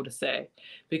access, so to say.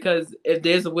 Because if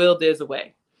there's a will, there's a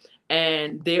way.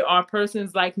 And there are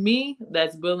persons like me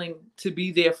that's willing to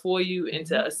be there for you and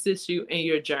to assist you in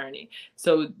your journey.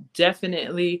 So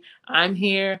definitely, I'm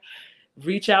here.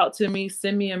 Reach out to me,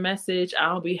 send me a message.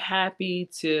 I'll be happy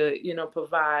to,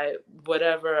 provide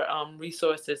whatever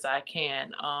resources I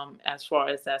can as far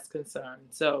as that's concerned.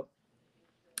 So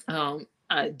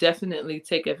I definitely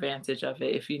take advantage of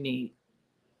it if you need.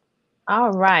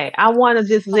 All right. I want to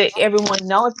just let everyone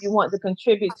know, if you want to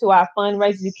contribute to our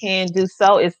fundraiser, you can do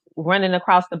so. It's running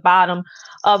across the bottom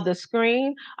of the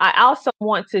screen. I also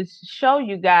want to show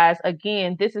you guys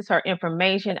again, this is her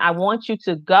information. I want you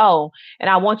to go and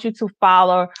I want you to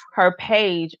follow her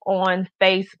page on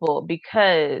Facebook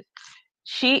because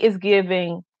she is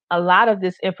giving a lot of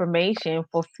this information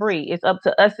for free. It's up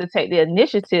to us to take the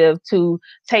initiative to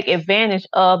take advantage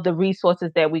of the resources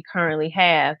that we currently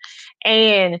have.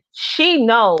 And she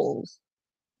knows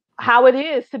how it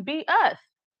is to be us.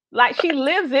 Like she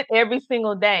lives it every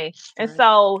single day. And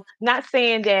so, not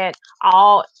saying that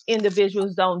all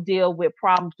individuals don't deal with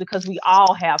problems because we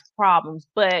all have problems,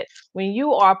 but when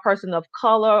you are a person of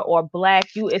color or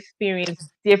Black, you experience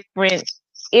different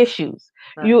issues.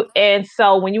 And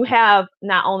so when you have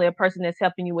not only a person that's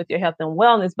helping you with your health and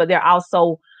wellness, but they're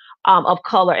also of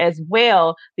color as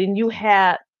well, then you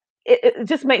have it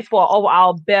just makes for an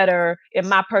overall better, in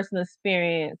my personal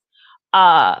experience,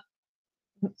 uh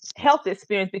health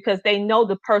experience because they know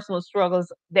the personal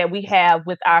struggles that we have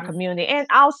with our community and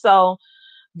also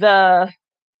the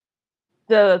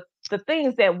the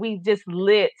things that we just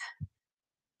lit,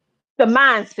 the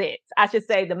mindset, I should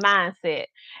say, the mindset,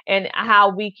 and how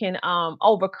we can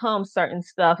overcome certain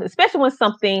stuff, especially when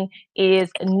something is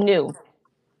new.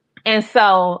 And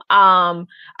so I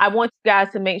want you guys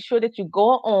to make sure that you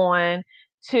go on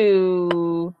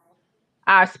to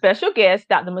our special guest,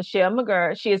 Dr. Michelle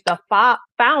McGill. She is the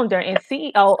founder and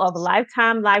CEO of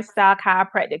Lifetime Lifestyle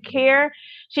Chiropractic Care.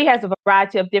 She has a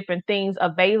variety of different things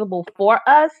available for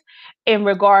us in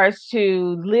regards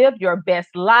to live your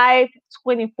best life,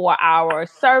 24-hour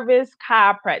service,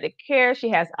 chiropractic care. She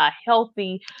has a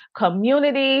healthy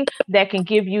community that can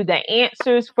give you the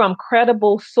answers from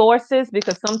credible sources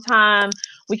because sometimes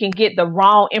we can get the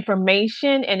wrong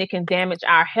information and it can damage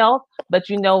our health. But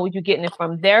you know, you're getting it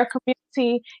from their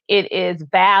community, it is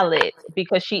valid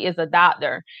because she is a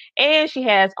doctor. And she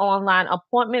has online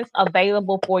appointments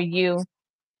available for you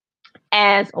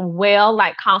as well,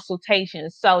 like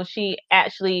consultations. So she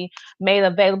actually made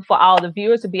available for all the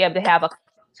viewers to be able to have a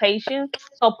consultation.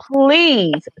 So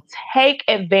please take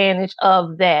advantage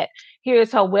of that.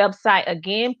 Here's her website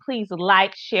again. Please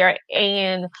like, share,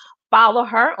 and follow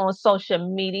her on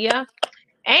social media.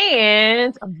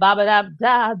 And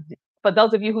for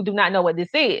those of you who do not know what this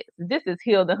is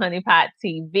Heal the Honey Pot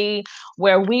TV,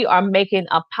 where we are making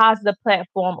a positive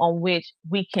platform on which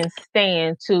we can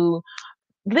stand to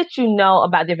let you know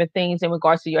about different things in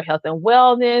regards to your health and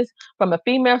wellness from a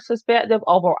female perspective,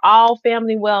 overall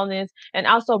family wellness, and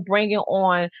also bringing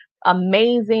on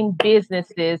amazing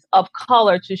businesses of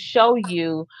color to show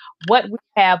you what we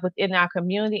have within our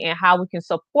community and how we can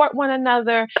support one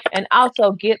another and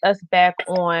also get us back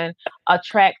on a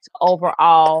track to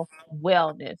overall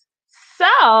wellness.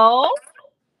 So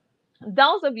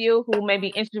those of you who may be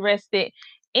interested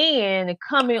in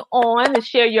coming on to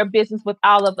share your business with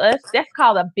all of us, that's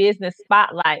called a business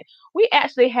spotlight. We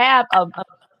actually have a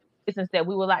business that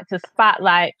we would like to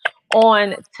spotlight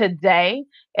on today,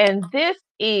 and this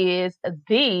is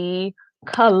the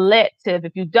Collective.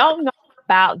 If you don't know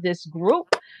about this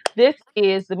group, this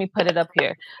is, let me put it up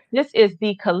here. This is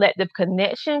the Collective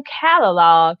Connection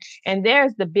Catalog, and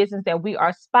there's the business that we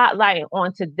are spotlighting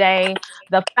on today.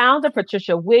 The founder,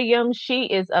 Patricia Williams, she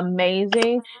is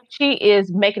amazing. She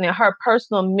is making it her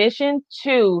personal mission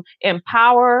to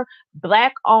empower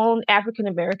Black-owned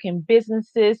African-American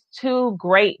businesses to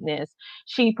greatness.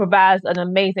 She provides an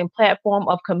amazing platform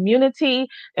of community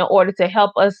in order to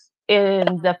help us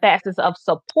in the facets of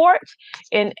support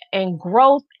and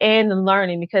growth and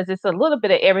learning, because it's a little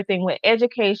bit of everything with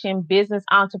education, business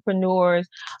entrepreneurs,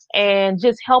 and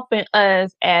just helping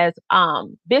us as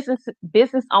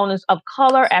business owners of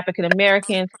color, African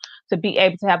Americans, to be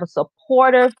able to have a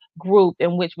supportive group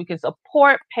in which we can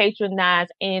support, patronize,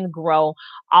 and grow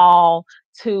all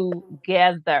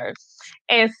together.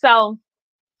 And so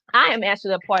I am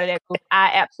actually a part of that group.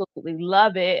 I absolutely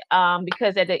love it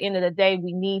because at the end of the day,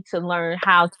 we need to learn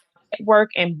how to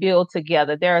network and build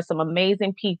together. There are some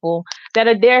amazing people that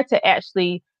are there to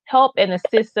actually help and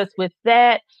assist us with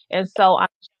that. And so I'm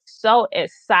so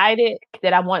excited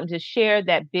that I wanted to share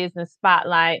that business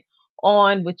spotlight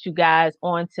on with you guys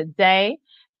on today.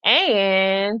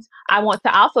 And I want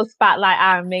to also spotlight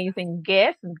our amazing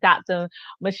guest, Dr.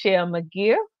 Michelle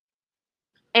McGill,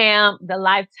 and the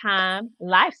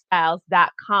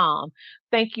lifetimelifestyles.com.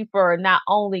 Thank you for not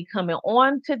only coming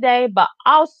on today, but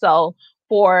also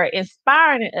for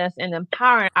inspiring us and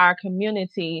empowering our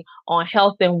community on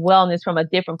health and wellness from a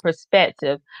different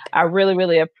perspective. I really,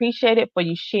 really appreciate it for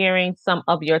you sharing some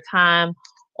of your time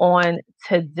on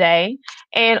today.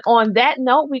 And on that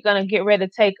note, we're going to get ready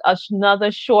to take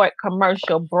another short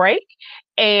commercial break,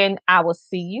 and I will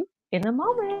see you in a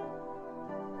moment.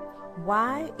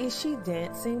 Why is she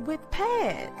dancing with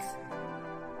pads?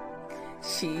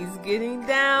 She's getting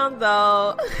down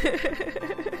though.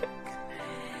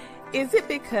 Is it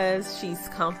because she's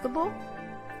comfortable?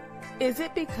 Is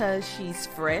it because she's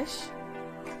fresh?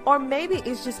 Or maybe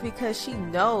it's just because she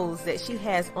knows that she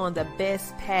has on the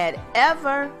best pad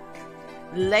ever.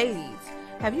 Ladies,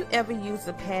 have you ever used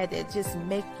a pad that just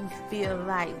make you feel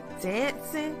like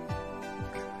dancing?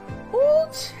 Ooh,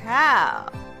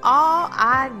 child. All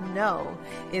I know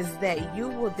is that you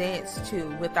will dance too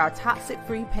with our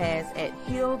toxic-free pads at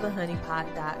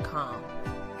healthehoneypot.com.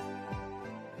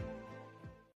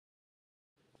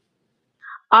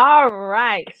 All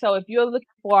right. So if you're looking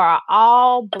for an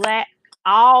all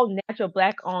natural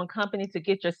black owned company to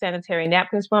get your sanitary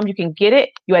napkins from, you can get it.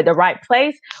 You're at the right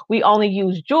place. We only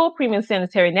use Jewel Premium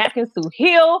Sanitary Napkins to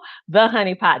Heal the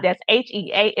Honey Pot. That's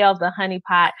HEAL,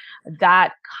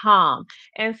 thehoneypot.com.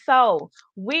 And so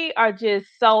we are just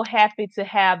so happy to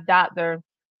have Dr.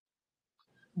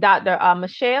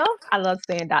 Michelle. I love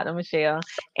saying Dr. Michelle.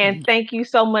 And thank you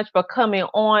so much for coming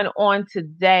on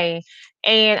today.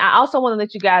 And I also want to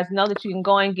let you guys know that you can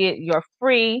go and get your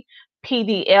free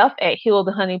PDF at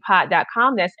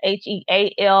healthehoneypot.com. That's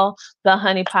HEAL,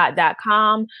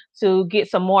 thehoneypot.com, to get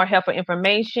some more helpful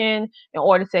information in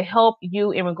order to help you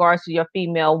in regards to your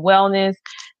female wellness.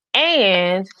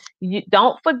 And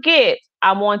don't forget,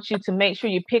 I want you to make sure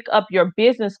you pick up your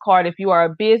business card if you are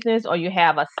a business or you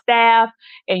have a staff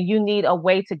and you need a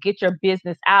way to get your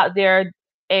business out there,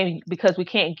 and because we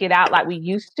can't get out like we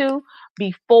used to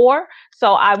before.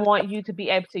 So I want you to be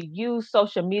able to use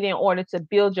social media in order to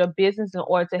build your business, in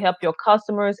order to help your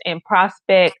customers and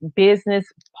prospect business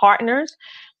partners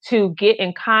to get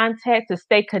in contact, to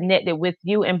stay connected with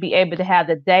you and be able to have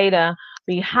the data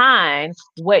behind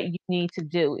what you need to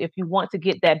do. If you want to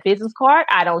get that business card,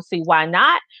 I don't see why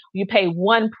not. You pay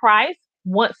one price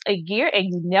once a year and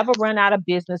you never run out of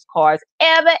business cards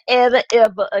ever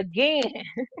again.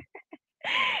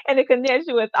 And it connects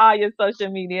you with all your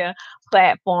social media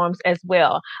platforms as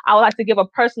well. I would like to give a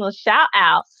personal shout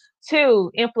out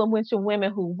to Influential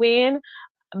Women Who Win,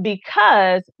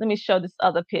 because let me show this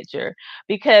other picture,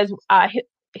 because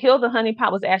Heal the Honey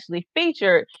Pot was actually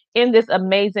featured in this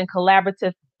amazing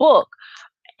collaborative book.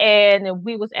 And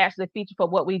we was actually featured for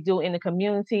what we do in the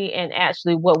community and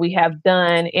actually what we have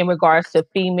done in regards to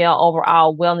female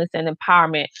overall wellness and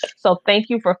empowerment. So thank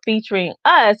you for featuring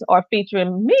us, or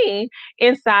featuring me,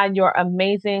 inside your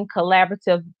amazing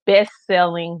collaborative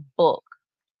best-selling book.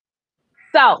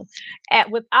 So,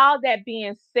 with all that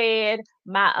being said,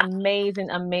 my amazing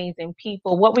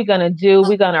people, what we're going to do,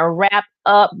 we're going to wrap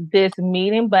up this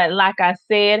meeting. But like I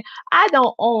said, I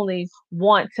don't only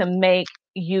want to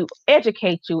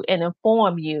educate you and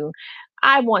inform you.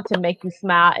 I want to make you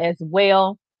smile as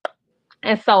well.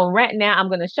 And so right now I'm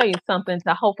going to show you something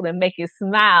to hopefully make you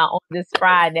smile on this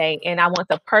Friday. And I want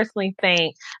to personally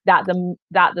thank Dr.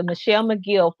 Michelle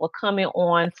McGill for coming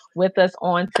on with us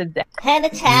on today. Hey, the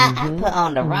child, I put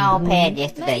on the wrong pad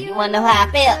yesterday. You want to know how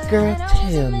I felt? Girl,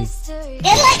 tell me. It's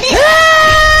like this.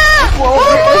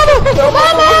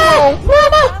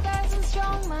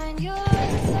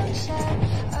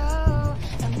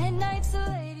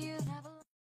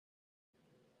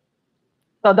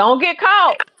 So don't get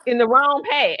caught in the wrong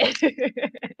pad,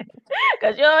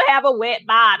 because you'll have a wet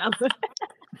bottom.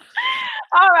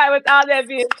 All right, with all that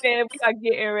being said, we are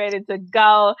getting ready to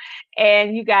go.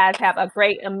 And you guys have a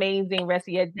great, amazing rest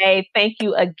of your day. Thank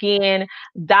you again,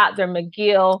 Dr.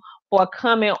 McGill, for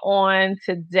coming on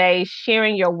today,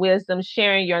 sharing your wisdom,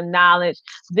 sharing your knowledge.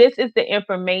 This is the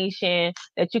information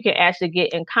that you can actually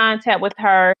get in contact with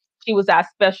her. She was our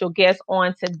special guest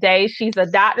on today. She's a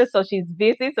doctor, so she's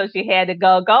busy, so she had to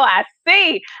go. I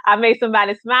see. I made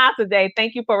somebody smile today.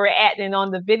 Thank you for reacting on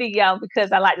the video,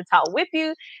 because I like to talk with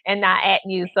you and not at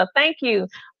you. So thank you.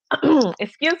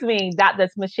 Excuse me, Dr.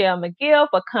 Michelle McGill,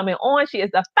 for coming on. She is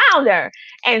the founder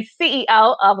and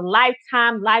CEO of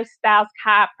Lifetime Lifestyles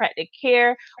Chiropractic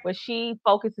Care, where she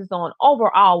focuses on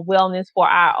overall wellness for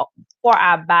our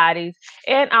bodies.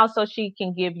 And also she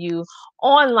can give you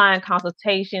online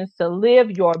consultations to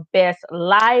live your best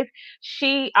life.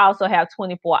 She also has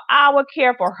 24-hour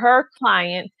care for her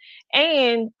clients.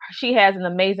 And she has an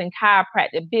amazing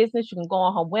chiropractic business. You can go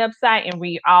on her website and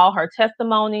read all her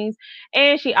testimonies.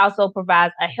 And she also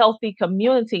provides a healthy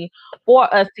community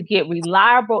for us to get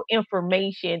reliable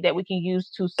information that we can use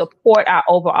to support our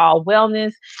overall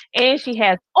wellness. And she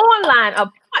has online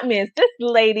appointments. This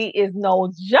lady is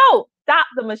no joke.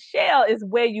 Dr. Michelle is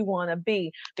where you want to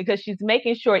be, because she's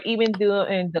making sure, even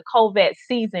during the COVID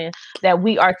season, that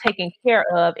we are taken care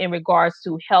of in regards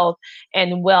to health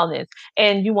and wellness.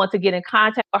 And you want to get in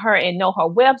contact with her and know her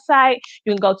website,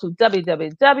 you can go to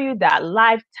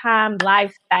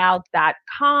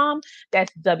www.lifetimelifestyles.com.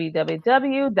 That's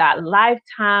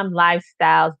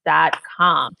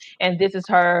www.lifetimelifestyles.com. And this is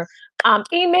her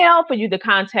email for you to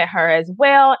contact her as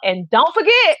well. And don't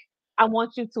forget, I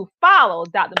want you to follow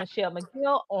Dr. Michelle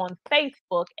McGill on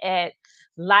Facebook at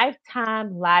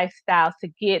Lifetime Lifestyles to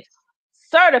get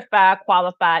certified,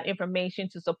 qualified information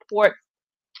to support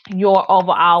your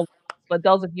overall. For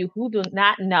those of you who do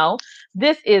not know,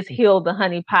 this is Heal the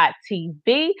Honey Pot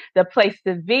TV, the place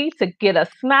to be, to get a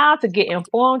smile, to get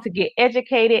informed, to get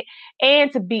educated,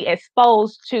 and to be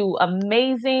exposed to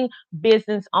amazing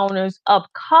business owners of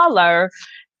color,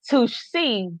 to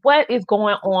see what is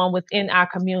going on within our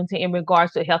community in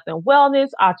regards to health and wellness,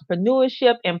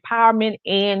 entrepreneurship, empowerment,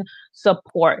 and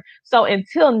support. So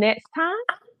until next time,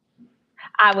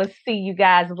 I will see you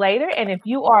guys later. And if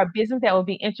you are a business that would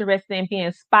be interested in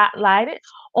being spotlighted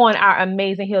on our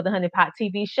amazing Heal the Honey Pot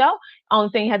TV show,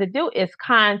 only thing you have to do is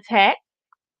contact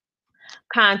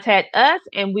us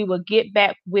and we will get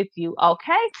back with you.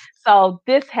 Okay. So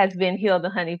this has been Heal the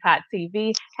Honey Pot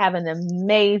TV. Have an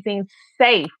amazing,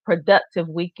 safe, productive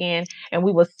weekend. And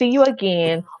we will see you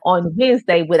again on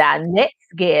Wednesday with our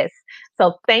next guest.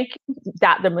 So thank you,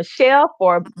 Dr. Michelle,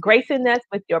 for gracing us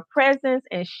with your presence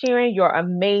and sharing your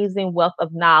amazing wealth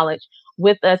of knowledge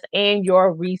with us and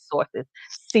your resources.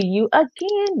 See you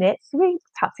again next week.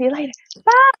 Talk to you later.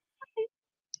 Bye.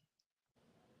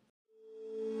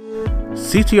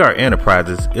 CTR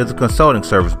Enterprises is a consulting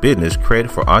service business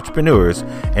created for entrepreneurs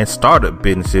and startup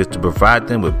businesses to provide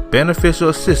them with beneficial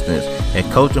assistance and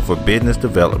coaching for business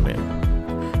development.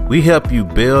 We help you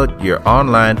build your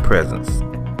online presence.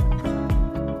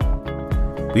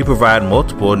 We provide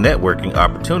multiple networking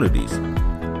opportunities.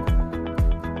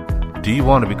 Do you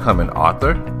want to become an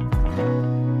author?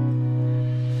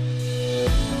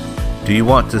 Do you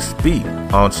want to speak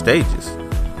on stages?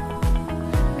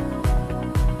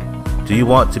 Do you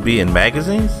want to be in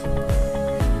magazines?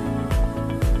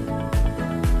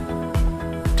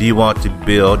 Do you want to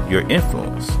build your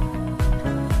influence?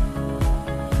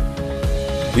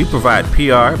 We provide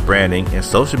PR, branding, and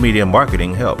social media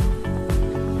marketing help.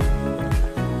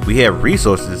 We have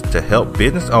resources to help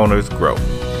business owners grow.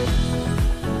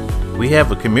 We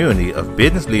have a community of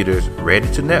business leaders ready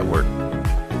to network.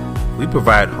 We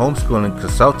provide homeschooling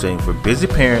consulting for busy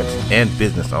parents and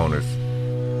business owners.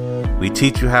 We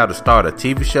teach you how to start a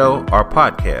TV show or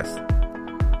podcast.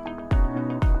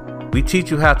 We teach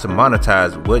you how to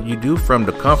monetize what you do from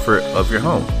the comfort of your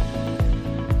home.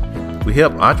 We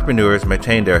help entrepreneurs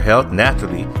maintain their health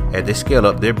naturally as they scale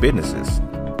up their businesses.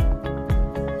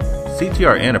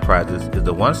 CTR Enterprises is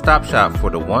the one-stop shop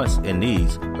for the wants and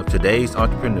needs of today's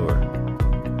entrepreneur.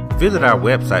 Visit our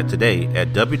website today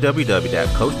at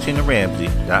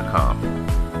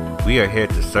www.coachtinaramsey.com. We are here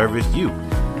to service you.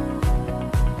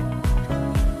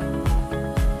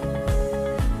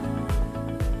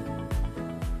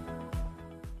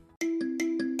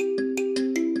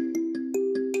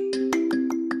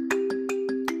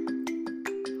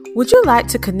 Would you like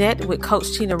to connect with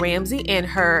Coach Tina Ramsey and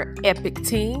her epic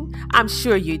team? I'm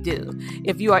sure you do.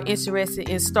 If you are interested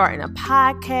in starting a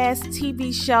podcast,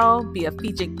 TV show, be a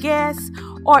featured guest,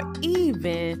 or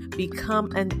even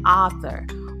become an author,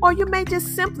 or you may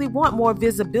just simply want more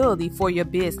visibility for your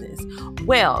business,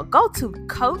 well, go to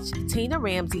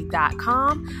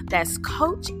CoachTinaRamsey.com. That's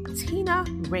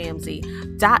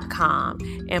CoachTinaRamsey.com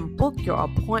and book your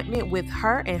appointment with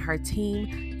her and her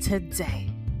team today.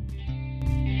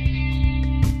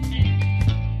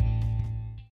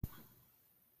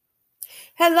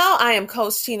 Hello, I am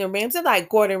Coach Tina Ramsey. Like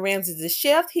Gordon Ramsay, the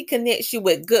chef, he connects you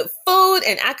with good food,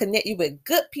 and I connect you with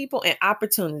good people and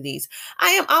opportunities. I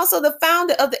am also the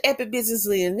founder of the Epic Business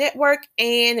Leader Network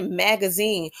and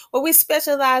magazine, where we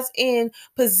specialize in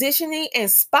positioning and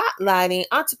spotlighting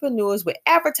entrepreneurs with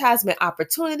advertisement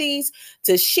opportunities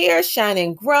to share, shine,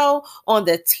 and grow on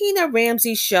the Tina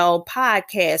Ramsey Show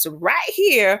podcast right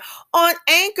here on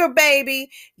Anchor,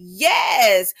 baby.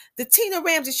 Yes, the Tina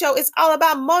Ramsey Show is all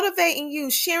about motivating you,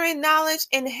 sharing knowledge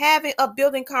and having a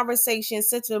building conversation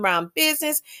centered around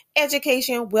business,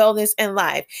 education, wellness, and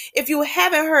life. If you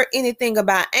haven't heard anything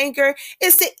about Anchor,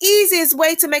 it's the easiest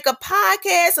way to make a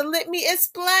podcast. And let me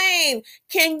explain.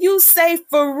 Can you say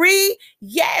free?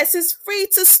 Yes, it's free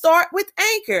to start with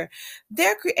Anchor.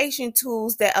 They're creation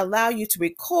tools that allow you to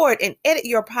record and edit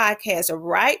your podcast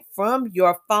right from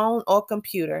your phone or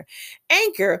computer.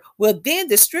 Anchor will then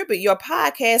distribute your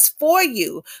podcast for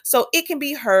you so it can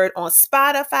be heard on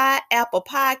Spotify, Apple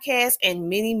Podcasts, and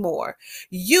many more.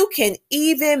 You can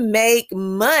even make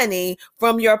money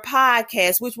from your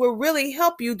podcast, which will really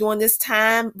help you during this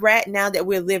time right now that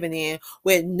we're living in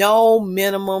with no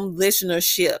minimum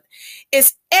listenership.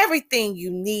 It's everything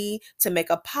you need to make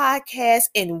a podcast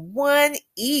in one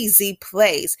easy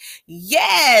place.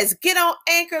 Yes, get on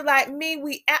Anchor like me.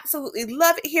 We absolutely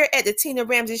love it here at the Tina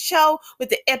Ramsey Show with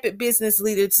the Epic Business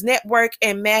Leaders Network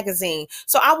and magazine.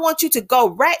 So I want you to go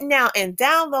right now and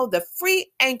download the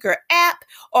free Anchor app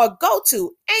or go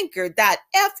to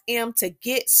anchor.fm to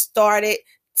get started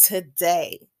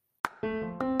today.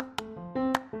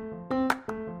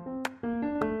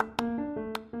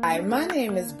 Hi, my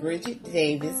name is Bridget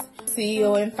Davis,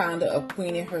 CEO and founder of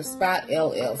Queen in Her Spot,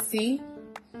 LLC.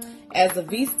 As a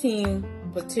V-Team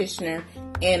petitioner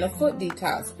and a foot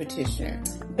detox petitioner.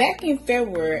 Back in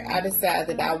February, I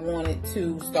decided I wanted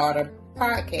to start a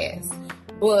podcast,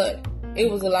 but it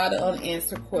was a lot of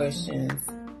unanswered questions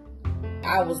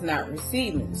I was not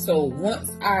receiving. So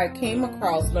once I came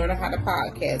across Learning How to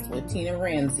Podcast with Tina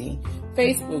Ramsey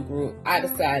Facebook group, I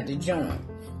decided to join.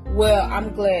 Well,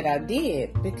 I'm glad I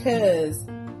did because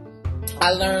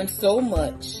I learned so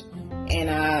much, and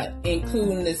I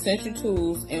include the essential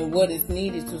tools and what is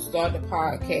needed to start the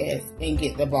podcast and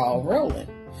get the ball rolling.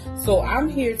 So I'm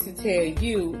here to tell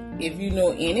you, if you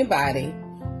know anybody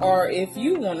or if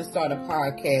you want to start a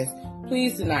podcast,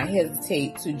 please do not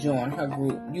hesitate to join her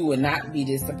group. You will not be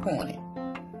disappointed.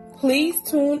 Please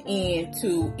tune in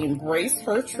to Embrace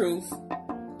Her Truth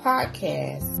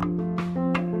podcast.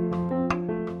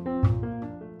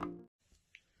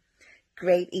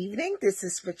 Great evening. This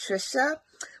is Patricia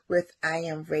with I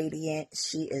Am Radiant.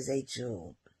 She is a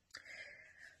Jewel.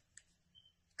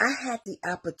 I had the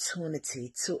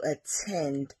opportunity to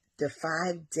attend the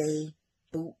 5-day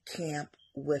boot camp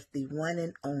with the one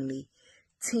and only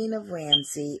Tina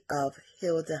Ramsey of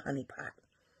Hilda Honeypot.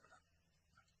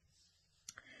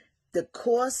 The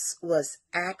course was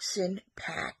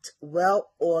action-packed,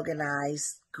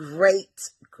 well-organized, great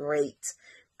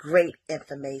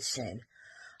information.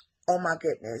 Oh my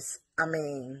goodness. I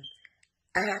mean,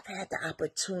 I have had the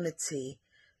opportunity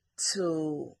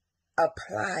to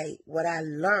apply what I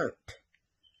learned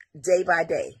day by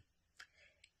day.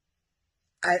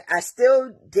 I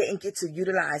still didn't get to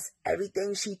utilize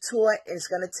everything she taught. It's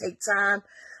going to take time.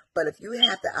 But if you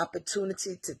have the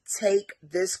opportunity to take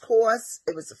this course,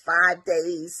 it was 5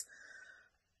 days,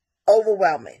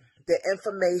 overwhelming. The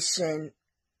information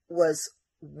was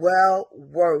well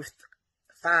worth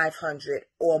 $500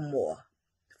 or more.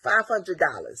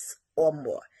 $500 or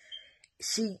more.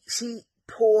 She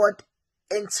poured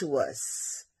into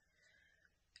us.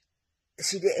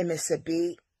 She didn't miss a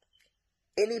beat.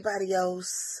 Anybody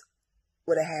else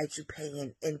would have had you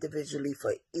paying individually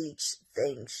for each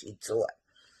thing she taught.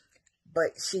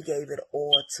 But she gave it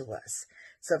all to us.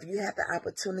 So if you have the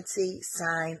opportunity,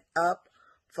 sign up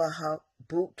for her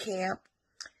boot camp.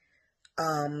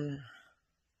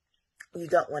 You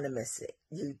don't want to miss it.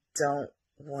 You don't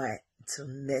want to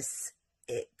miss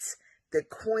it. The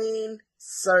Queen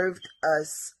served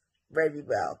us very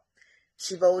well.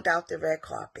 She rolled out the red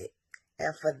carpet.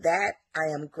 And for that,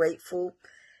 I am grateful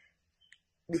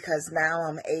because now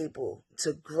I'm able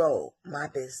to grow my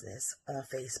business on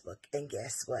Facebook. And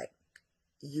guess what?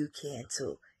 You can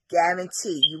too.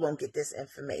 Guarantee you won't get this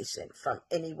information from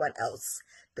anyone else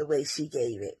the way she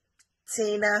gave it.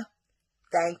 Tina,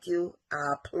 thank you.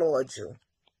 I applaud you.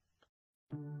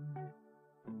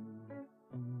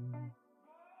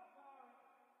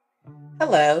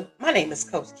 Hello, my name is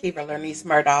Coach Kiva Lernice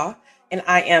Murdaugh, and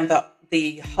I am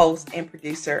the host and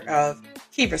producer of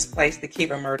Kiva's Place, the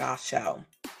Kiva Murdaugh Show.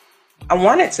 I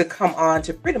wanted to come on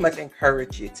to pretty much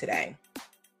encourage you today,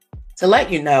 to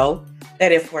let you know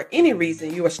that if for any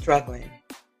reason you're struggling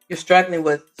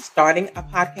with starting a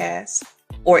podcast,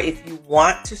 or if you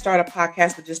want to start a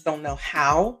podcast but just don't know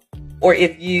how, or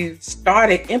if you've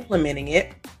started implementing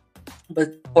it,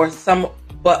 but for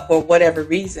whatever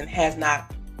reason has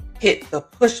not hit the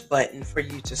push button for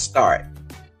you to start,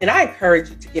 then I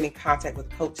encourage you to get in contact with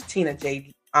Coach Tina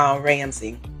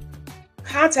Ramsey.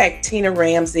 Contact Tina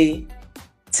Ramsey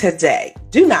today.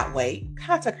 Do not wait.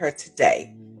 Contact her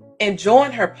today and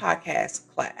join her podcast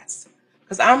class.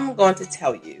 Because I'm going to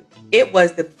tell you, it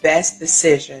was the best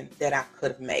decision that I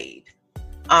could have made.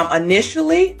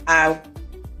 Initially, I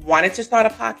wanted to start a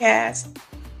podcast.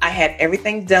 I had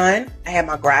everything done. I had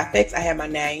my graphics. I had my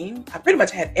name. I pretty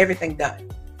much had everything done.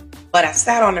 But I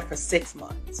sat on it for 6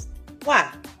 months. Why?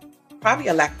 Probably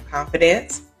a lack of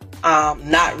confidence.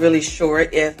 Not really sure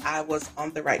if I was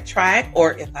on the right track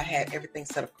or if I had everything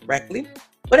set up correctly.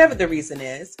 Whatever the reason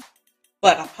is.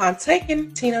 But upon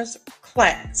taking Tina's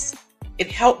class,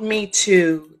 it helped me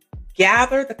to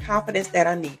gather the confidence that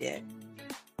I needed.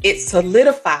 It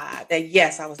solidified that,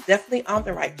 yes, I was definitely on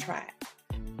the right track.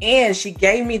 And she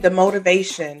gave me the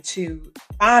motivation to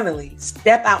finally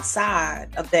step outside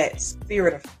of that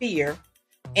spirit of fear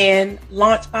and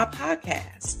launch my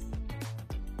podcast.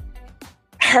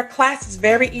 Her class is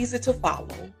very easy to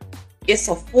follow. It's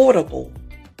affordable,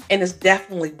 and it's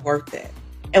definitely worth it.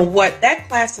 And what that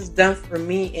class has done for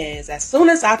me is, as soon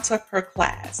as I took her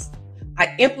class,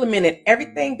 I implemented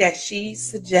everything that she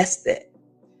suggested.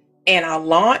 And I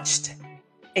launched,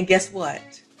 and guess what?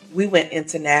 We went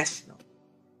international.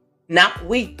 Not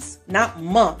weeks, not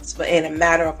months, but in a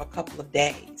matter of a couple of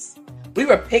days. We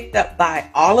were picked up by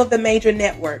all of the major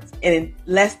networks in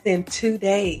less than 2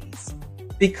 days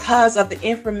because of the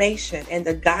information and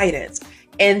the guidance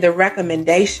and the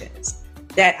recommendations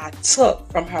that I took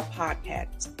from her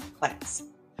podcast class.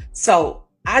 So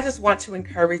I just want to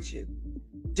encourage you.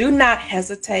 Do not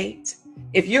hesitate.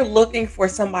 If you're looking for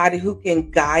somebody who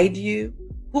can guide you,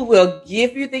 who will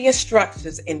give you the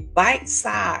instructions in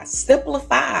bite-sized,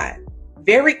 simplified,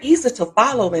 very easy to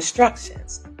follow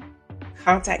instructions,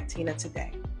 contact Tina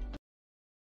today.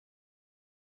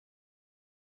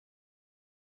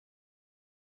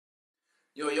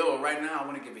 Yo, right now I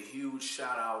want to give a huge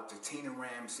shout out to Tina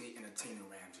Ramsey and the Tina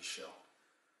Ramsey Show.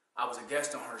 I was a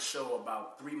guest on her show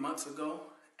about 3 months ago,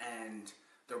 and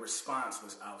the response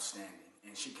was outstanding.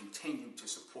 And she continued to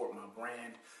support my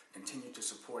brand, continued to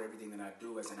support everything that I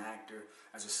do as an actor,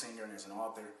 as a singer, and as an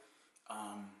author.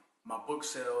 My book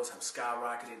sales have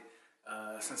skyrocketed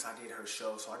since I did her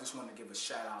show. So I just want to give a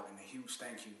shout out and a huge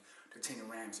thank you to Tina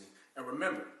Ramsey. And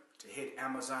remember to hit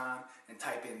Amazon and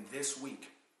type in "this week"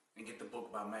 and get the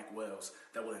book by McGill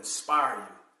that will inspire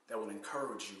you, that will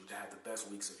encourage you to have the best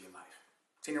weeks of your life.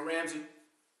 Tina Ramsey,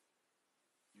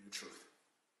 you're the truth.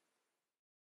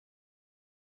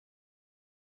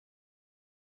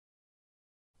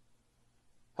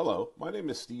 Hello, my name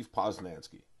is Steve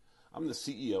Poznansky. I'm the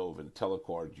CEO of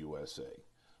IntelliCard USA.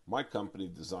 My company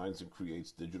designs and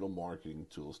creates digital marketing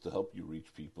tools to help you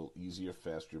reach people easier,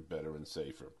 faster, better, and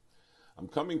safer. I'm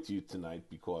coming to you tonight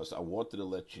because I wanted to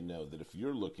let you know that if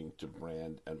you're looking to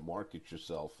brand and market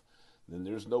yourself, then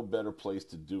there's no better place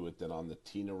to do it than on the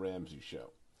Tina Ramsey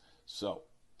Show. So,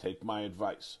 take my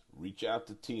advice. Reach out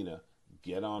to Tina,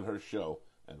 get on her show,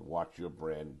 and watch your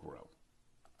brand grow.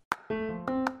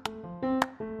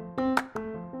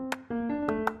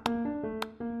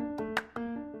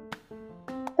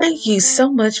 Thank you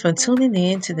so much for tuning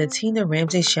in to the Tina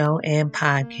Ramsey Show and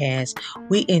podcast.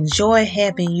 We enjoy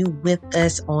having you with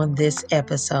us on this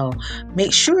episode.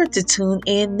 Make sure to tune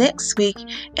in next week,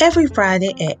 every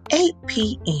Friday at 8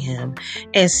 p.m.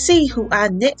 and see who our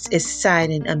next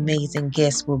exciting, amazing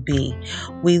guest will be.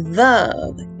 We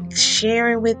love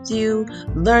sharing with you,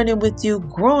 learning with you,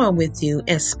 growing with you,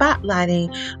 and spotlighting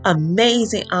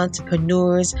amazing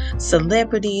entrepreneurs,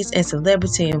 celebrities, and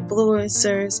celebrity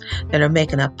influencers that are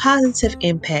making a positive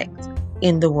impact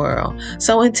in the world.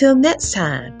 So until next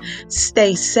time,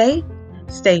 stay safe,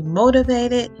 stay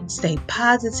motivated, stay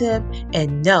positive,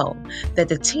 and know that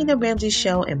the Tina Ramsey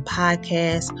Show and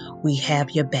podcast, we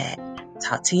have your back.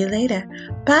 Talk to you later.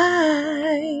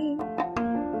 Bye.